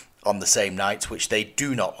Wycombe on the same night, which they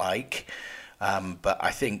do not like. But I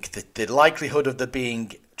think that the likelihood of there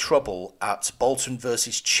being trouble at Bolton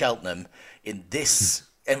versus Cheltenham in this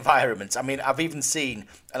environment, I mean, I've even seen,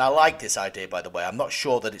 and I like this idea, by the way, I'm not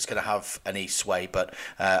sure that it's going to have any sway, but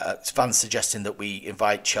fans suggesting that we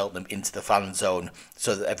invite Cheltenham into the fan zone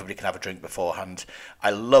so that everybody can have a drink beforehand.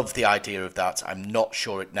 I love the idea of that. I'm not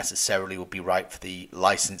sure it necessarily would be right for the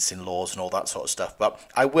licensing laws and all that sort of stuff, but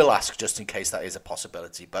I will ask just in case that is a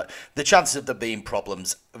possibility. But the chances of there being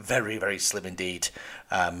problems, very, very slim indeed,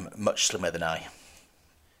 much slimmer than I.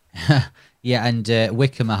 Yeah, and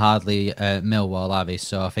Wycombe are hardly Millwall, are they?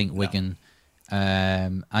 So I think Wigan,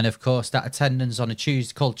 and of course that attendance on a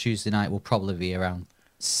cold Tuesday night will probably be around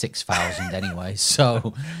 6,000 anyway.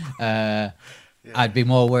 So I'd be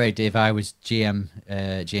more worried if I was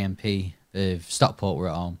GMP if Stockport were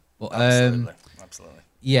at home. But, absolutely.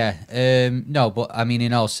 Yeah, no, but I mean,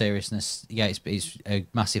 in all seriousness, yeah, it's a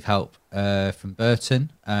massive help from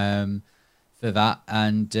Burton for that,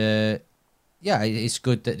 and. Yeah, it's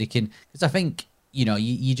good that they can, because I think, you know,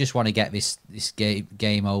 you just want to get this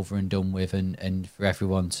game over and done with, and for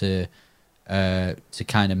everyone to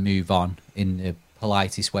kind of move on in the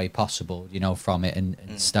politest way possible, you know, from it,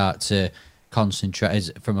 and start to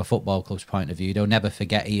concentrate from a football club's point of view. They'll never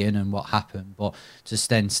forget Ian and what happened, but to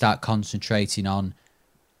then start concentrating on,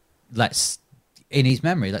 in his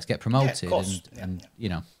memory, let's get promoted, and you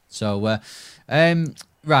know, so.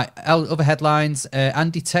 Right, other headlines.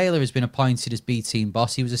 Andy Taylor has been appointed as B-team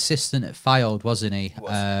boss. He was assistant at Fylde, wasn't he?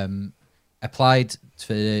 Applied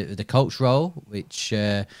for the coach role, which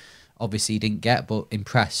obviously he didn't get, but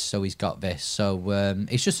impressed, so he's got this. So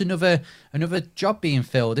it's just another job being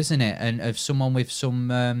filled, isn't it? And of someone with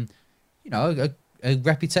some, you know, a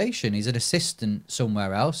reputation. He's an assistant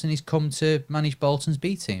somewhere else, and he's come to manage Bolton's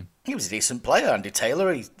B team. He was a decent player, Andy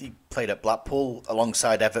Taylor. He played at Blackpool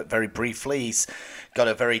alongside Everett very briefly. He's got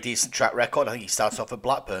a very decent track record. I think he started off at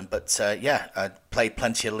Blackburn, but played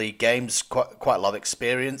plenty of league games, quite a lot of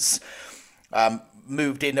experience.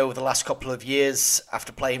 Moved in over the last couple of years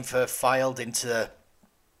after playing for Fylde into the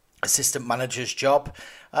assistant manager's job.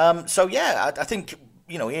 I think,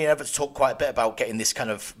 you know, Ian Everett's talked quite a bit about getting this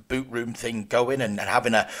kind of boot room thing going and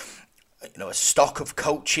having a stock of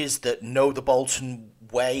coaches that know the Bolton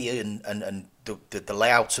way and the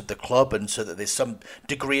layout of the club, and so that there's some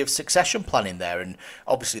degree of succession planning there. And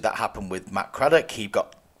obviously that happened with Matt Craddock. He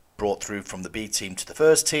got brought through from the B team to the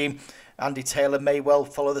first team. Andy Taylor may well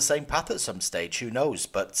follow the same path at some stage, who knows?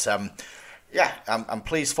 But I'm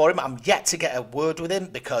pleased for him. I'm yet to get a word with him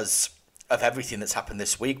because of everything that's happened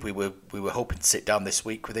this week. We were hoping to sit down this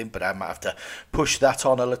week with him, but I might have to push that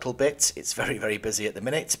on a little bit. It's very, very busy at the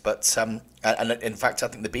minute. But and in fact, I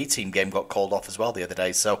think the B team game got called off as well the other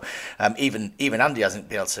day. So even Andy hasn't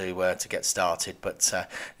been able to get started. But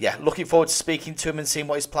yeah, looking forward to speaking to him and seeing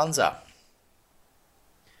what his plans are.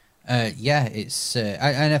 Yeah, it's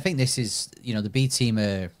and I think this is, the B team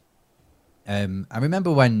are. I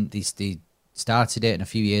remember when they started it, and a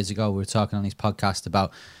few years ago we were talking on this podcast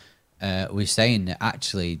about. We were saying that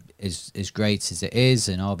actually, as great as it is,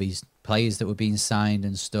 and all these players that were being signed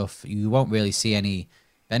and stuff, you won't really see any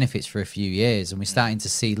benefits for a few years, and we're starting to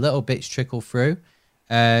see little bits trickle through.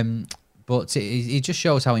 But it just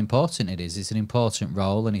shows how important it is. It's an important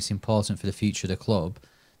role, and it's important for the future of the club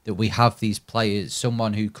that we have these players,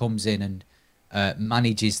 someone who comes in and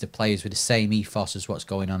manages the players with the same ethos as what's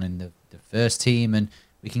going on in the first team, and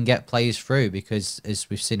we can get players through, because as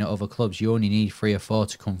we've seen at other clubs, you only need 3 or 4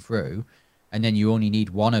 to come through, and then you only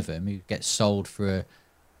need one of them who gets sold for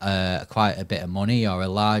quite a bit of money or a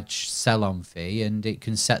large sell-on fee, and it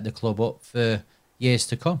can set the club up for years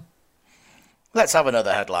to come. Let's have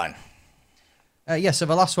another headline. So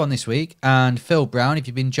the last one this week, and Phil Brown, if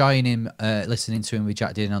you've been enjoying him, listening to him with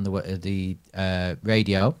Jack Dillon on the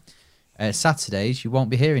radio, Saturdays, you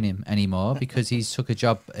won't be hearing him anymore because he's took a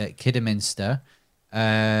job at Kidderminster.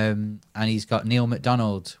 And he's got Neil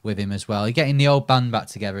McDonald with him as well. He's getting the old band back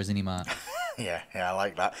together, isn't he, Mark? Yeah, I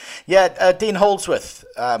like that. Yeah, Dean Holdsworth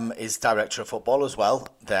is director of football as well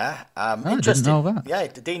there. I didn't know that. Yeah,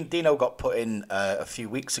 Dino got put in a few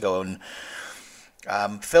weeks ago, and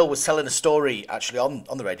Phil was telling a story actually on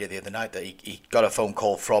the radio the other night that he got a phone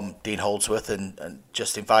call from Dean Holdsworth and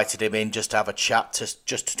just invited him in just to have a chat,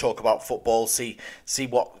 just to talk about football, see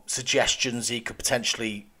what suggestions he could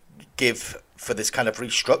potentially give for this kind of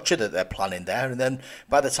restructure that they're planning there. And then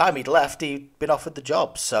by the time he'd left, he'd been offered the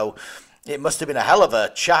job. So it must have been a hell of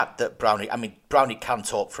a chat that Brownie can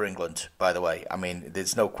talk for England, by the way. I mean,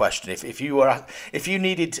 there's no question. If you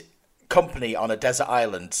needed company on a desert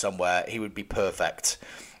island somewhere, he would be perfect.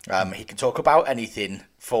 He can talk about anything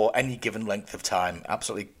for any given length of time.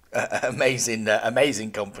 Absolutely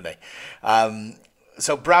amazing company.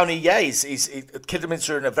 So Brownie, he's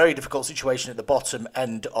Kidderminster in a very difficult situation at the bottom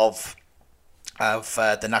end of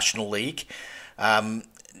the National League.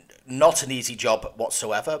 Not an easy job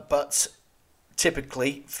whatsoever, but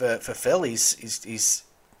typically for Phil, he's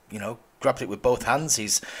grabbed it with both hands.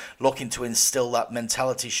 He's looking to instill that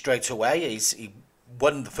mentality straight away. He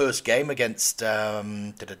won the first game against I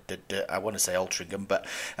want to say Altrincham, but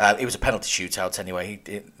it was a penalty shootout anyway.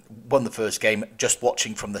 He won the first game just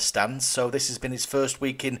watching from the stands. So this has been his first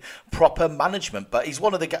week in proper management. But he's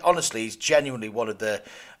he's genuinely one of the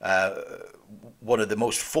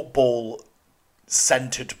most football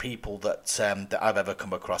centred people that I've ever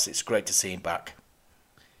come across. It's great to see him back.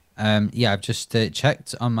 I've just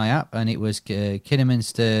checked on my app, and it was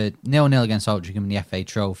Kidderminster 0-0 against Altrincham in the FA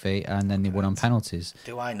Trophy, and then they won on penalties.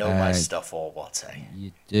 Do I know my stuff or what, eh?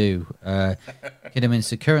 You do.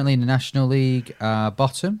 Kidderminster currently in the National League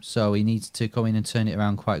bottom, so he needs to come in and turn it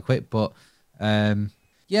around quite quick. But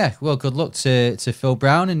good luck to Phil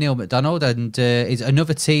Brown and Neil McDonald, and it's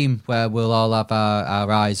another team where we'll all have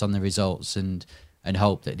our eyes on the results and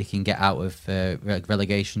hope that they can get out of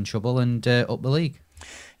relegation trouble and up the league.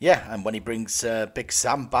 Yeah, and when he brings Big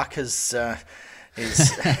Sam back as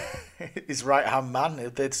his right-hand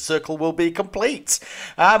man, the circle will be complete.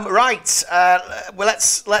 Right,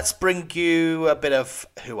 let's bring you a bit of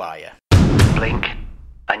Who Are You? Blink,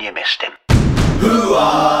 and you missed him. Who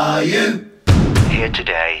are you? Here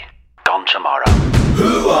today, gone tomorrow.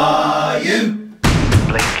 Who are you?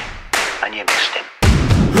 Blink, and you missed him.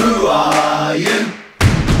 Who are you?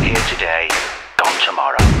 Here today, gone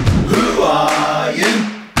tomorrow. Who are you?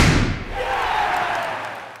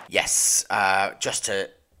 Yes, just to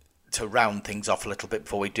round things off a little bit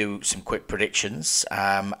before we do some quick predictions,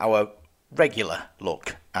 our regular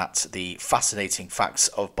look at the fascinating facts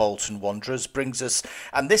of Bolton Wanderers brings us,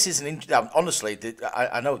 and this is honestly,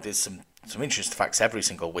 I know there's some interesting facts every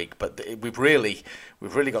single week, but we've really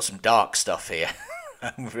got some dark stuff here.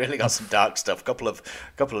 We've really got some dark stuff. Couple of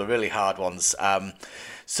really hard ones.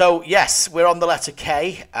 So yes, we're on the letter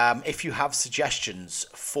K. If you have suggestions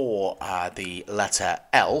for the letter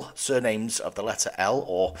L, surnames of the letter L,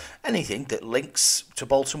 or anything that links to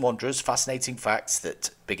Bolton Wanderers, fascinating facts that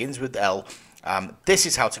begins with L, this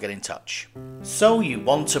is how to get in touch. So you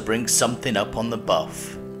want to bring something up on the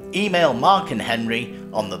buff? Email Mark and Henry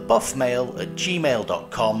on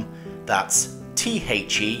thebuffmail@gmail.com. That's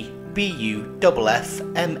TheBuffmail,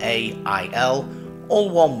 all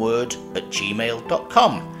one word, at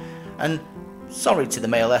gmail.com. And Sorry to the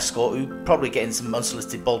male escort who probably getting some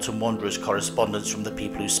unsolicited Bolton Wanderers correspondence from the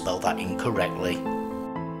people who spelled that incorrectly.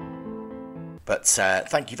 But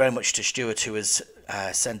thank you very much to Stuart, who has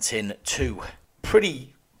sent in two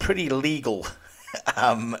pretty legal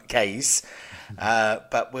case.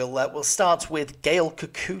 But we'll start with Gael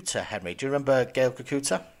Kakuta, Henry. Do you remember Gael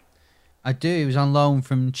Kakuta? I do. He was on loan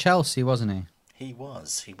from Chelsea, wasn't he? He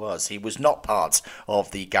was. He was not part of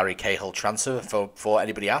the Gary Cahill transfer, for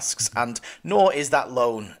anybody asks, and nor is that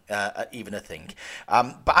loan even a thing.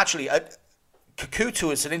 But actually,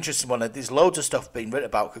 Kakuta is an interesting one. There's loads of stuff being written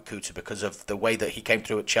about Kakuta because of the way that he came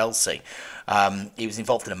through at Chelsea. He was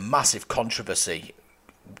involved in a massive controversy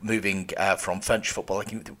moving from French football. I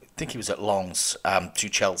think he was at Lens to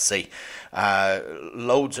Chelsea.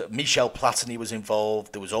 Michel Platini was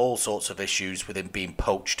involved. There was all sorts of issues with him being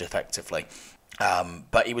poached effectively.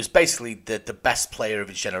 But he was basically the best player of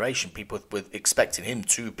his generation. People were expecting him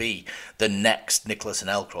to be the next Nicholas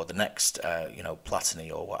Anelka or the next,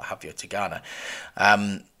 Platini or what have you to Ghana.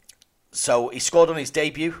 So he scored on his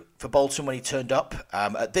debut for Bolton when he turned up.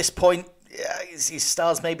 At this point, his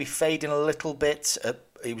stars may be fading a little bit.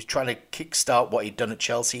 He was trying to kickstart what he'd done at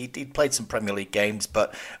Chelsea. He'd played some Premier League games,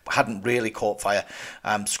 but hadn't really caught fire.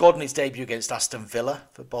 Scored on his debut against Aston Villa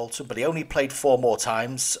for Bolton, but he only played 4 more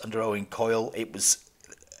times under Owen Coyle. It was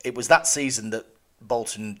that season that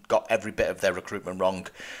Bolton got every bit of their recruitment wrong,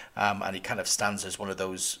 and he kind of stands as one of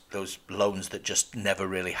those loans that just never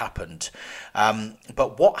really happened.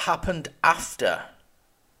 But what happened after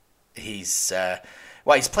he's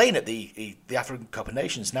playing at the African Cup of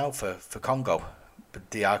Nations now for Congo.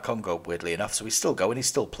 DR Congo, weirdly enough, so he's still going, he's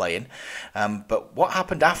still playing. But what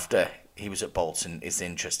happened after he was at Bolton is the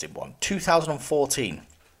interesting one. 2014,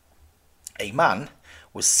 a man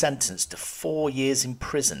was sentenced to 4 years in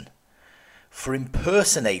prison for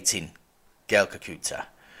impersonating Gael Kakuta,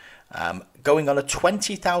 going on a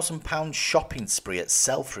 £20,000 shopping spree at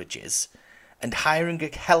Selfridges and hiring a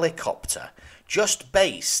helicopter just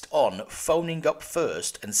based on phoning up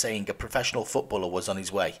first and saying a professional footballer was on his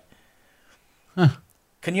way. Huh.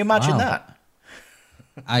 Can you imagine that?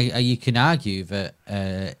 You can argue that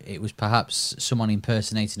it was perhaps someone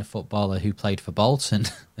impersonating a footballer who played for Bolton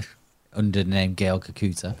under the name Gael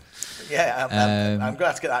Kakuta. Yeah, I'm going to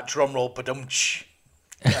have to get that drum roll, badumch.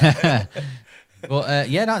 But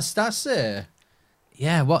that's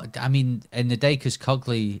what I mean. In the Dacres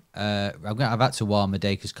Cogley, I've had to warm the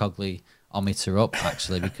Dacres Cogley ometer up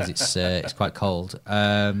actually because it's quite cold.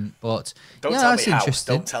 But that's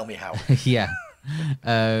interesting. Don't tell me how. Yeah.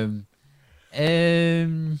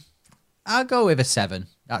 I'll go with a 7.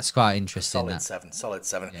 That's quite interesting. Solid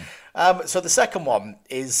 7. Yeah. So the second one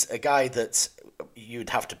is a guy that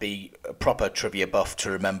you'd have to be a proper trivia buff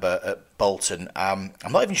to remember at Bolton. I'm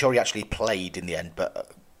not even sure he actually played in the end,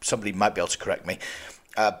 but somebody might be able to correct me.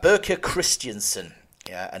 Berke Christiansen.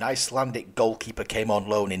 Yeah, an Icelandic goalkeeper, came on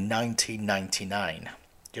loan in 1999.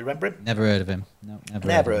 Do you remember him? Never heard of him. No,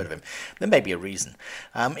 never heard of him. There may be a reason.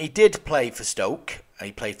 He did play for Stoke.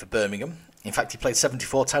 He played for Birmingham. In fact, he played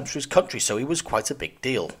 74 times for his country, so he was quite a big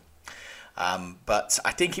deal. But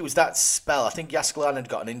I think it was that spell. I think Jaskelainen had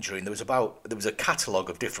got an injury, and there was a catalogue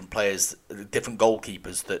of different players, different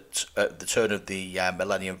goalkeepers that at the turn of the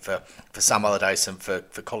millennium for Sam Allardyce and for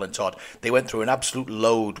Colin Todd, they went through an absolute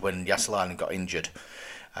load when Jaskelainen got injured.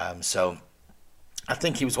 So I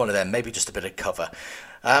think he was one of them, maybe just a bit of cover.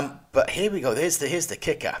 But here we go. Here's the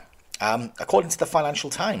kicker. According to the Financial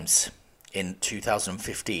Times, in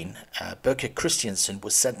 2015, Berke Christiansen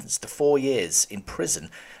was sentenced to 4 years in prison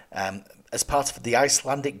as part of the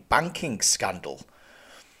Icelandic banking scandal.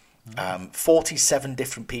 47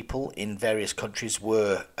 different people in various countries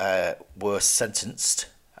were sentenced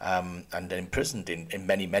and imprisoned in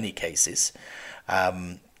many cases.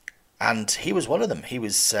 And he was one of them. He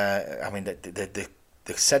was, the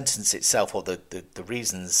sentence itself or the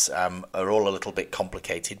reasons are all a little bit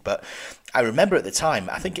complicated. But I remember at the time,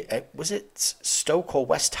 I think, was it Stoke or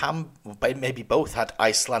West Ham, maybe both had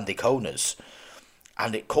Icelandic owners.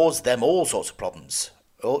 And it caused them all sorts of problems.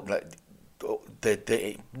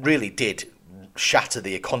 It really did shatter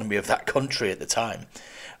the economy of that country at the time.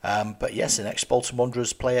 But yes, an ex-Bolton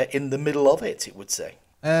Wanderers player in the middle of it would say.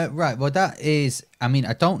 Right, well that is, I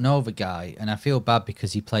don't know the guy, and I feel bad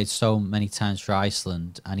because he played so many times for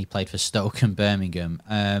Iceland and he played for Stoke and Birmingham.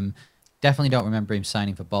 Definitely don't remember him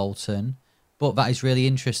signing for Bolton, but that is really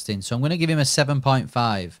interesting. So I'm going to give him a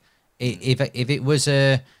 7.5. If it was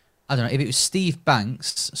if it was Steve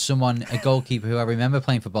Banks, a goalkeeper who I remember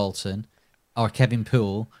playing for Bolton, or Kevin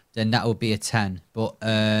Poole, then that would be a 10. But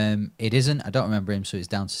it isn't. I don't remember him, so it's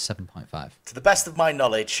down to 7.5. To the best of my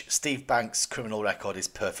knowledge, Steve Banks' criminal record is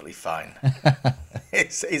perfectly fine.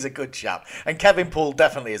 He's a good chap. And Kevin Poole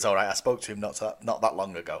definitely is all right. I spoke to him not that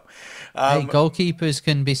long ago. Hey, goalkeepers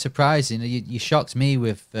can be surprising. You shocked me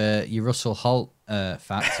with your Russell Holt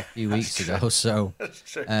fact a few weeks ago, so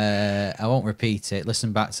I won't repeat it.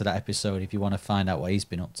 Listen back to that episode if you want to find out what he's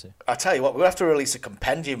been up to. I tell you what, we'll have to release a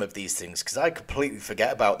compendium of these things because I completely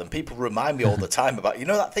forget about them. People remind me all the time about,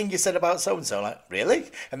 that thing you said about so-and-so. I'm like, really?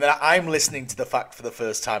 And then I'm listening to the fact for the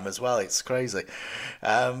first time as well. It's crazy.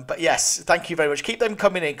 But yes, thank you very much. Keep them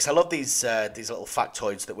coming in because I love these little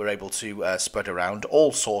factoids that we're able to spread around,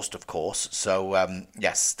 all sourced, of course. So,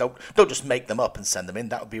 yes, don't just make them up and send them in.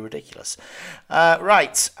 That would be ridiculous.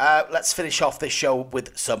 Right, let's finish off this show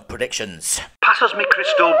with some predictions. Pass us me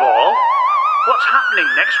crystal ball. What's happening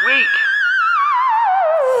next week?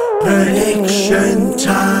 Prediction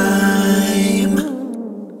time.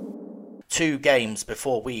 2 games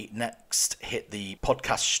before we next hit the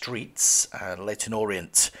podcast streets. Leyton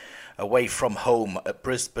Orient away from home at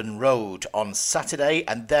Brisbane Road on Saturday.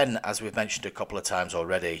 And then, as we've mentioned a couple of times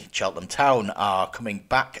already, Cheltenham Town are coming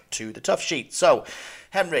back to the tough sheet. So,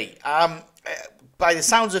 Henry, by the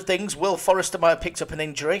sounds of things, Will Forrester might have picked up an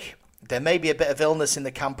injury. There may be a bit of illness in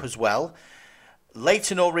the camp as well.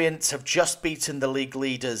 Leyton Orient have just beaten the league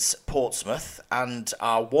leaders Portsmouth and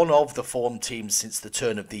are one of the form teams since the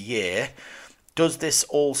turn of the year. Does this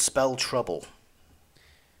all spell trouble?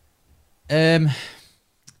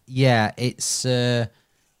 Yeah, it's suddenly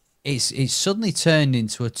turned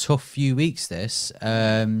into a tough few weeks. This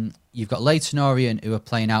you've got Leyton Orient who are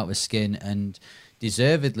playing out of the skin and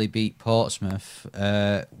deservedly beat Portsmouth,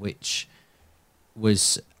 which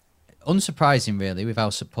was unsurprising really with how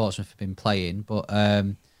Portsmouth have been playing. But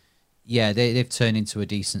yeah, they've turned into a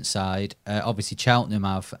decent side. Obviously Cheltenham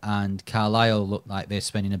have, and Carlisle look like they're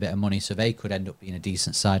spending a bit of money, so they could end up being a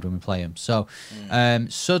decent side when we play them. So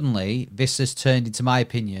suddenly this has turned into, my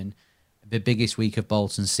opinion, the biggest week of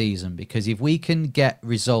Bolton's season, because if we can get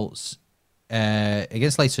results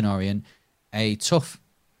against Leyton Orient, a tough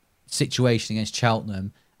situation against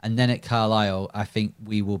Cheltenham, and then at Carlisle, I think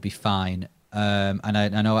we will be fine. And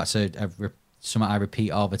I know that's something I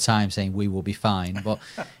repeat all the time, saying we will be fine. But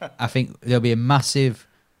I think there'll be a massive...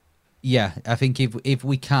 Yeah, I think if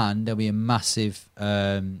we can, there'll be a massive...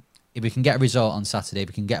 if we can get a result on Saturday, if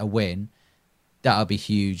we can get a win, that'll be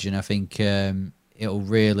huge. And I think it'll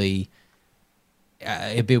really...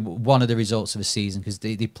 it'll be one of the results of the season, because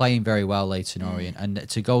they're playing very well, Leyton Orient. And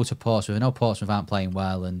to go to Portsmouth, I know Portsmouth aren't playing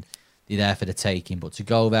well and they're there for the taking, but to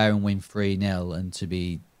go there and win 3-0 and to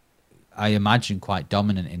be, I imagine, quite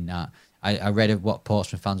dominant in that. I read what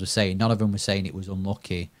Portsmouth fans were saying. None of them were saying it was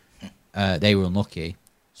unlucky. They were unlucky.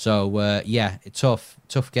 So, yeah, tough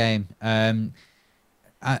game.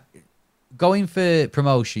 Going for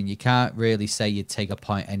promotion, you can't really say you'd take a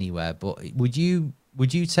point anywhere, but would you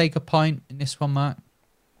take a point in this one, Mark?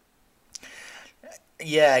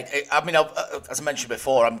 Yeah, I mean, as I mentioned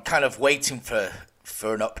before, I'm kind of waiting for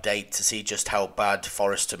an update to see just how bad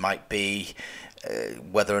Forrester might be,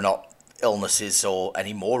 whether or not illnesses or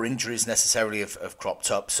any more injuries necessarily have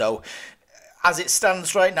cropped up. So as it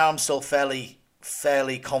stands right now, I'm still fairly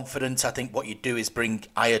confident. I think what you'd do is bring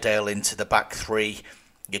Iredale into the back three.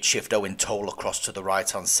 You'd shift Owen Toll across to the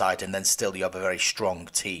right-hand side, and then still you have a very strong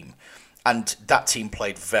team. And that team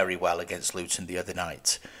played very well against Luton the other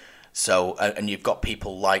night. So, and you've got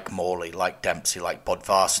people like Morley, like Dempsey, like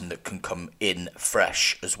Bodvarsson that can come in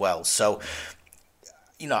fresh as well. So,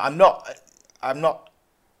 I'm not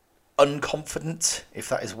unconfident, if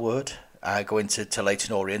that is a word, going to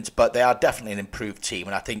Leyton Orient, but they are definitely an improved team,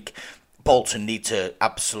 and I think Bolton need to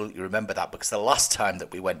absolutely remember that, because the last time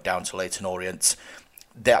that we went down to Leyton Orient,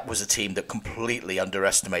 that was a team that completely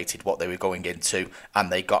underestimated what they were going into,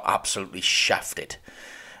 and they got absolutely shafted.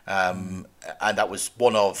 And that was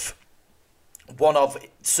one of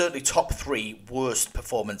certainly top 3 worst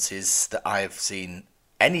performances that I have seen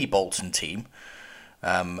any Bolton team,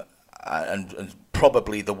 and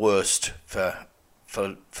probably the worst for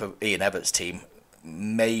Ian Everett's team,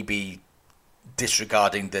 maybe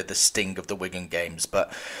disregarding the sting of the Wigan games.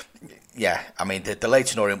 But yeah, I mean, the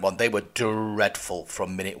Leyton Orient one, they were dreadful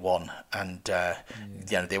from minute 1, and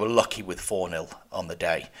they were lucky with 4-0 on the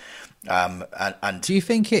day. And do you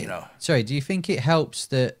think it? Do you think it helps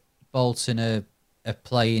that Bolton are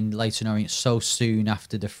playing Leyton Orient so soon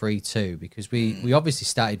after the 3-2? Because we obviously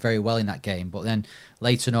started very well in that game, but then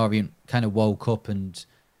Leyton Orient kind of woke up and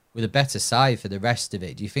with a better side for the rest of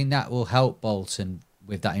it. Do you think that will help Bolton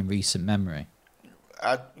with that in recent memory?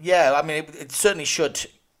 Yeah, I mean, it certainly should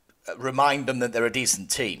remind them that they're a decent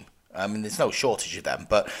team. I mean, there's no shortage of them,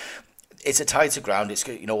 but it's a tighter ground. It's,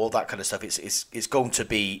 you know, all that kind of stuff. It's going to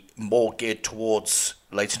be more geared towards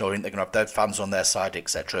Leyton Orient. They're going to have their fans on their side,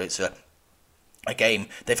 etc. It's a game.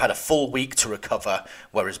 They've had a full week to recover,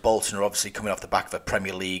 whereas Bolton are obviously coming off the back of a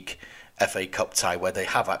Premier League, FA Cup tie where they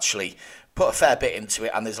have actually put a fair bit into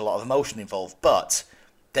it, and there's a lot of emotion involved. But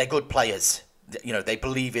they're good players. You know, they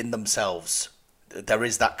believe in themselves. There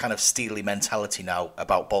is that kind of steely mentality now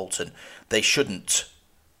about Bolton. They shouldn't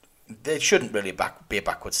really be a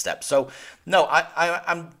backward step. So no,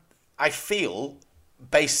 I feel,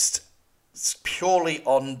 based purely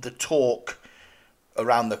on the talk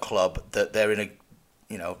around the club, that they're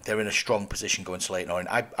in a strong position going to Leyton Orient.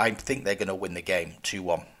 I think they're going to win the game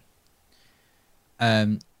 2-1.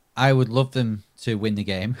 I would love them to win the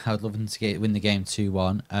game. I would love them to win the game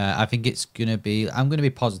 2-1. I think it's going to be... I'm going to be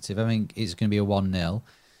positive. I think it's going to be a 1-0.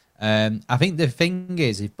 I think the thing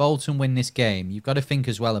is, if Bolton win this game, you've got to think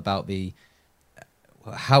as well about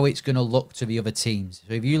how it's going to look to the other teams.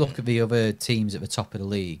 So if you look at the other teams at the top of the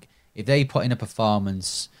league, if they put in a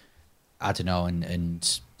performance, I don't know,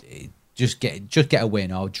 and just get a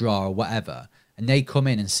win or draw or whatever, and they come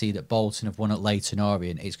in and see that Bolton have won at Leyton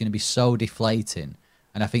Orient, it's going to be so deflating.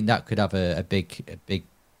 And I think that could have a big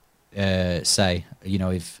say. You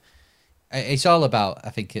know, if it's all about, I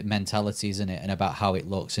think, mentality, isn't it, and about how it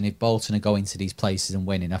looks. And if Bolton are going to these places and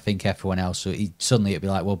winning, I think everyone else suddenly it'd be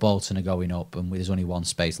like, well, Bolton are going up, and there's only one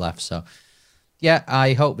space left. So, yeah,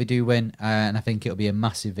 I hope we do win, and I think it'll be a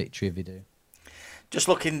massive victory if we do. Just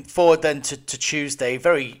looking forward then to Tuesday.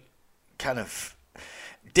 Very kind of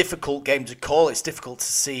difficult game to call. It's difficult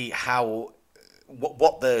to see how.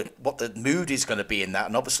 What the mood is going to be in that,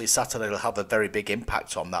 and obviously Saturday will have a very big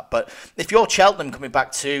impact on that. But if you're Cheltenham coming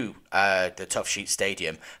back to the Tough Sheet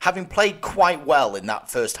Stadium, having played quite well in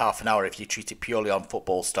that first half an hour, if you treat it purely on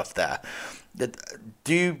football stuff there,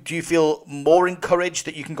 do you feel more encouraged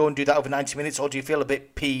that you can go and do that over 90 minutes, or do you feel a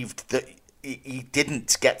bit peeved that he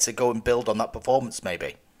didn't get to go and build on that performance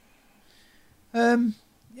maybe? Yeah,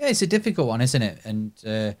 it's a difficult one, isn't it?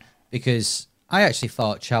 And because I actually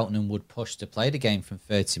thought Cheltenham would push to play the game from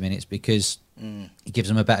 30 minutes because it gives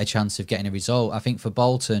them a better chance of getting a result. I think for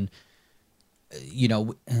Bolton, you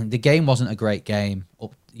know, the game wasn't a great game,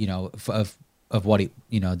 you know, of what it,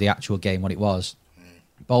 you know, the actual game, what it was.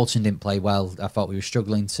 Bolton didn't play well. I thought we were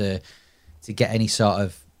struggling to get any sort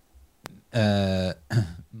of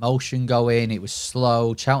motion going. It was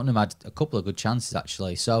slow. Cheltenham had a couple of good chances,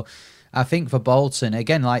 actually. So I think for Bolton,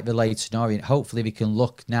 again, like the Leyton Orient, hopefully we can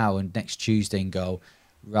look now and next Tuesday and go,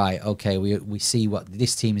 right, okay, we see what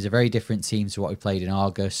this team is, a very different team to what we played in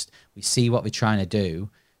August. We see what we're trying to do,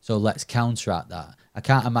 so let's counteract that. I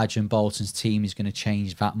can't imagine Bolton's team is going to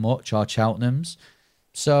change that much, or Cheltenham's.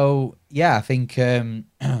 So yeah, I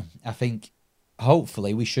think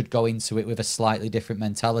hopefully we should go into it with a slightly different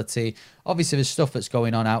mentality. Obviously, there's stuff that's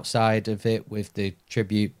going on outside of it with the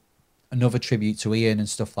tribute. Another tribute to Ian and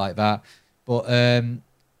stuff like that, but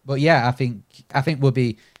yeah, I think we'll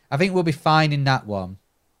be fine in that one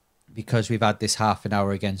because we've had this half an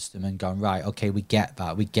hour against them and gone, right, okay, we get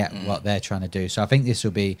that, we get what they're trying to do. So I think this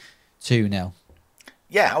will be 2-0.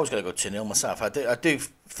 Yeah, I was going to go 2-0 myself. I do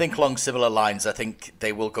think along similar lines. I think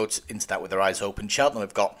they will go into that with their eyes open. Cheltenham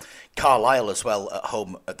have got Carlisle as well at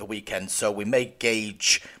home at the weekend, so we may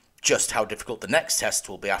gauge just how difficult the next test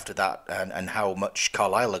will be after that, and how much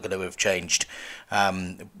Carlisle are going to have changed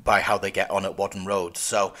by how they get on at Wadden Road.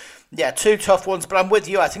 So, yeah, two tough ones, but I'm with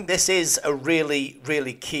you. I think this is a really,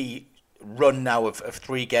 really key run now of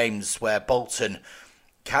 3 games where Bolton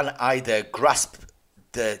can either grasp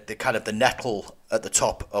the kind of the nettle at the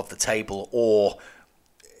top of the table, or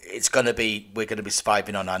we're going to be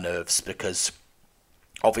surviving on our nerves, because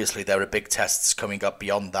obviously there are big tests coming up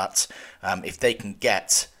beyond that. If they can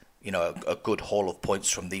get, you know, a good haul of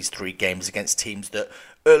points from these 3 games against teams that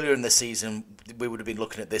earlier in the season we would have been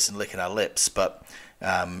looking at this and licking our lips. But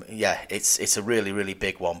yeah, it's a really, really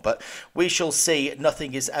big one. But we shall see.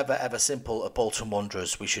 Nothing is ever simple at Bolton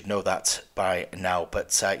Wanderers. We should know that by now.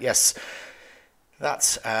 But yes,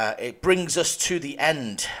 that's it brings us to the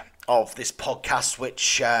end of this podcast,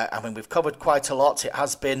 which I mean, we've covered quite a lot. It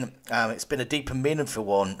has been it's been a deep and meaningful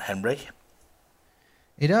one, Henry.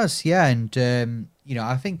 It does, yeah, and you know,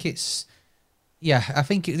 I think this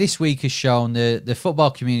week has shown the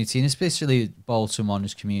football community, and especially Bolton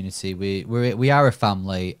Wanderers community, we are a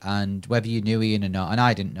family, and whether you knew Ian or not, and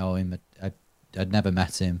I didn't know him, I'd never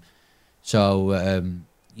met him, so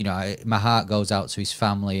you know, my heart goes out to his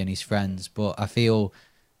family and his friends. But I feel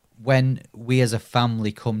when we as a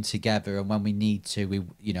family come together, and when we need to, we,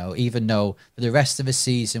 you know, even though for the rest of the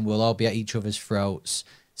season we'll all be at each other's throats,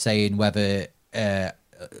 saying whether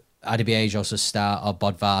Adebayo should start or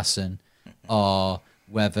Bodvarsson, or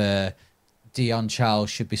whether Dion Charles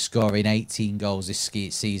should be scoring 18 goals this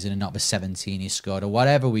season and not the 17 he scored, or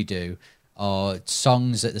whatever we do, or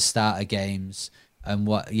songs at the start of games, and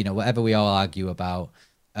whatever we all argue about.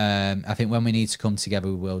 I think when we need to come together,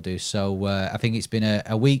 we will do. So I think it's been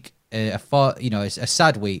a week, it's a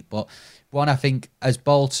sad week, but one I think as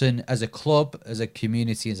Bolton, as a club, as a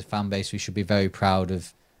community, as a fan base, we should be very proud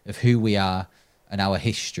of who we are and our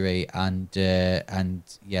history, and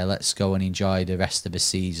let's go and enjoy the rest of the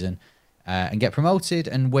season. And get promoted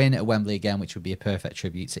and win at Wembley again, which would be a perfect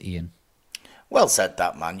tribute to Ian. Well said,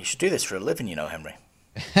 that man. You should do this for a living, Henry.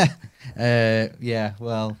 Yeah,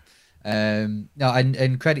 well, no,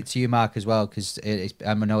 and credit to you, Mark, as well, because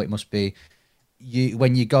I know it must be you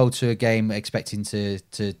when you go to a game expecting to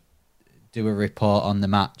do a report on the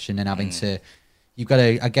match, and then having to, you've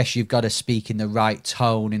got to speak in the right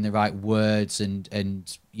tone, in the right words, and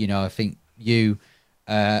I think you,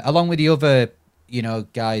 along with the other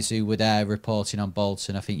guys who were there reporting on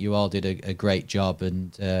Bolton, I think you all did a great job,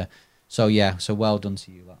 and so well done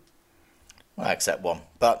to you, lot. Well, except one,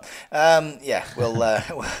 but we'll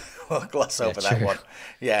gloss over that one.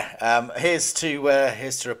 Yeah, here's to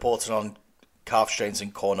reporting on calf strains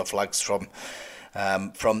and corner flags from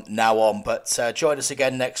now on. But join us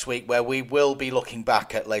again next week, where we will be looking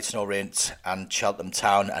back at Leyton Orient and Cheltenham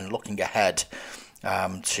Town, and looking ahead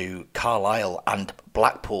to Carlisle and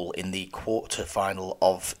Blackpool in the quarter-final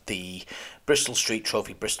of the Bristol Street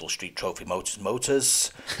Trophy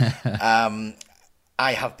Motors.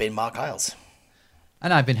 I have been Mark Isles.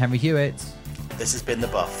 And I've been Henry Hewitt. This has been The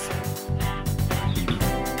Buff.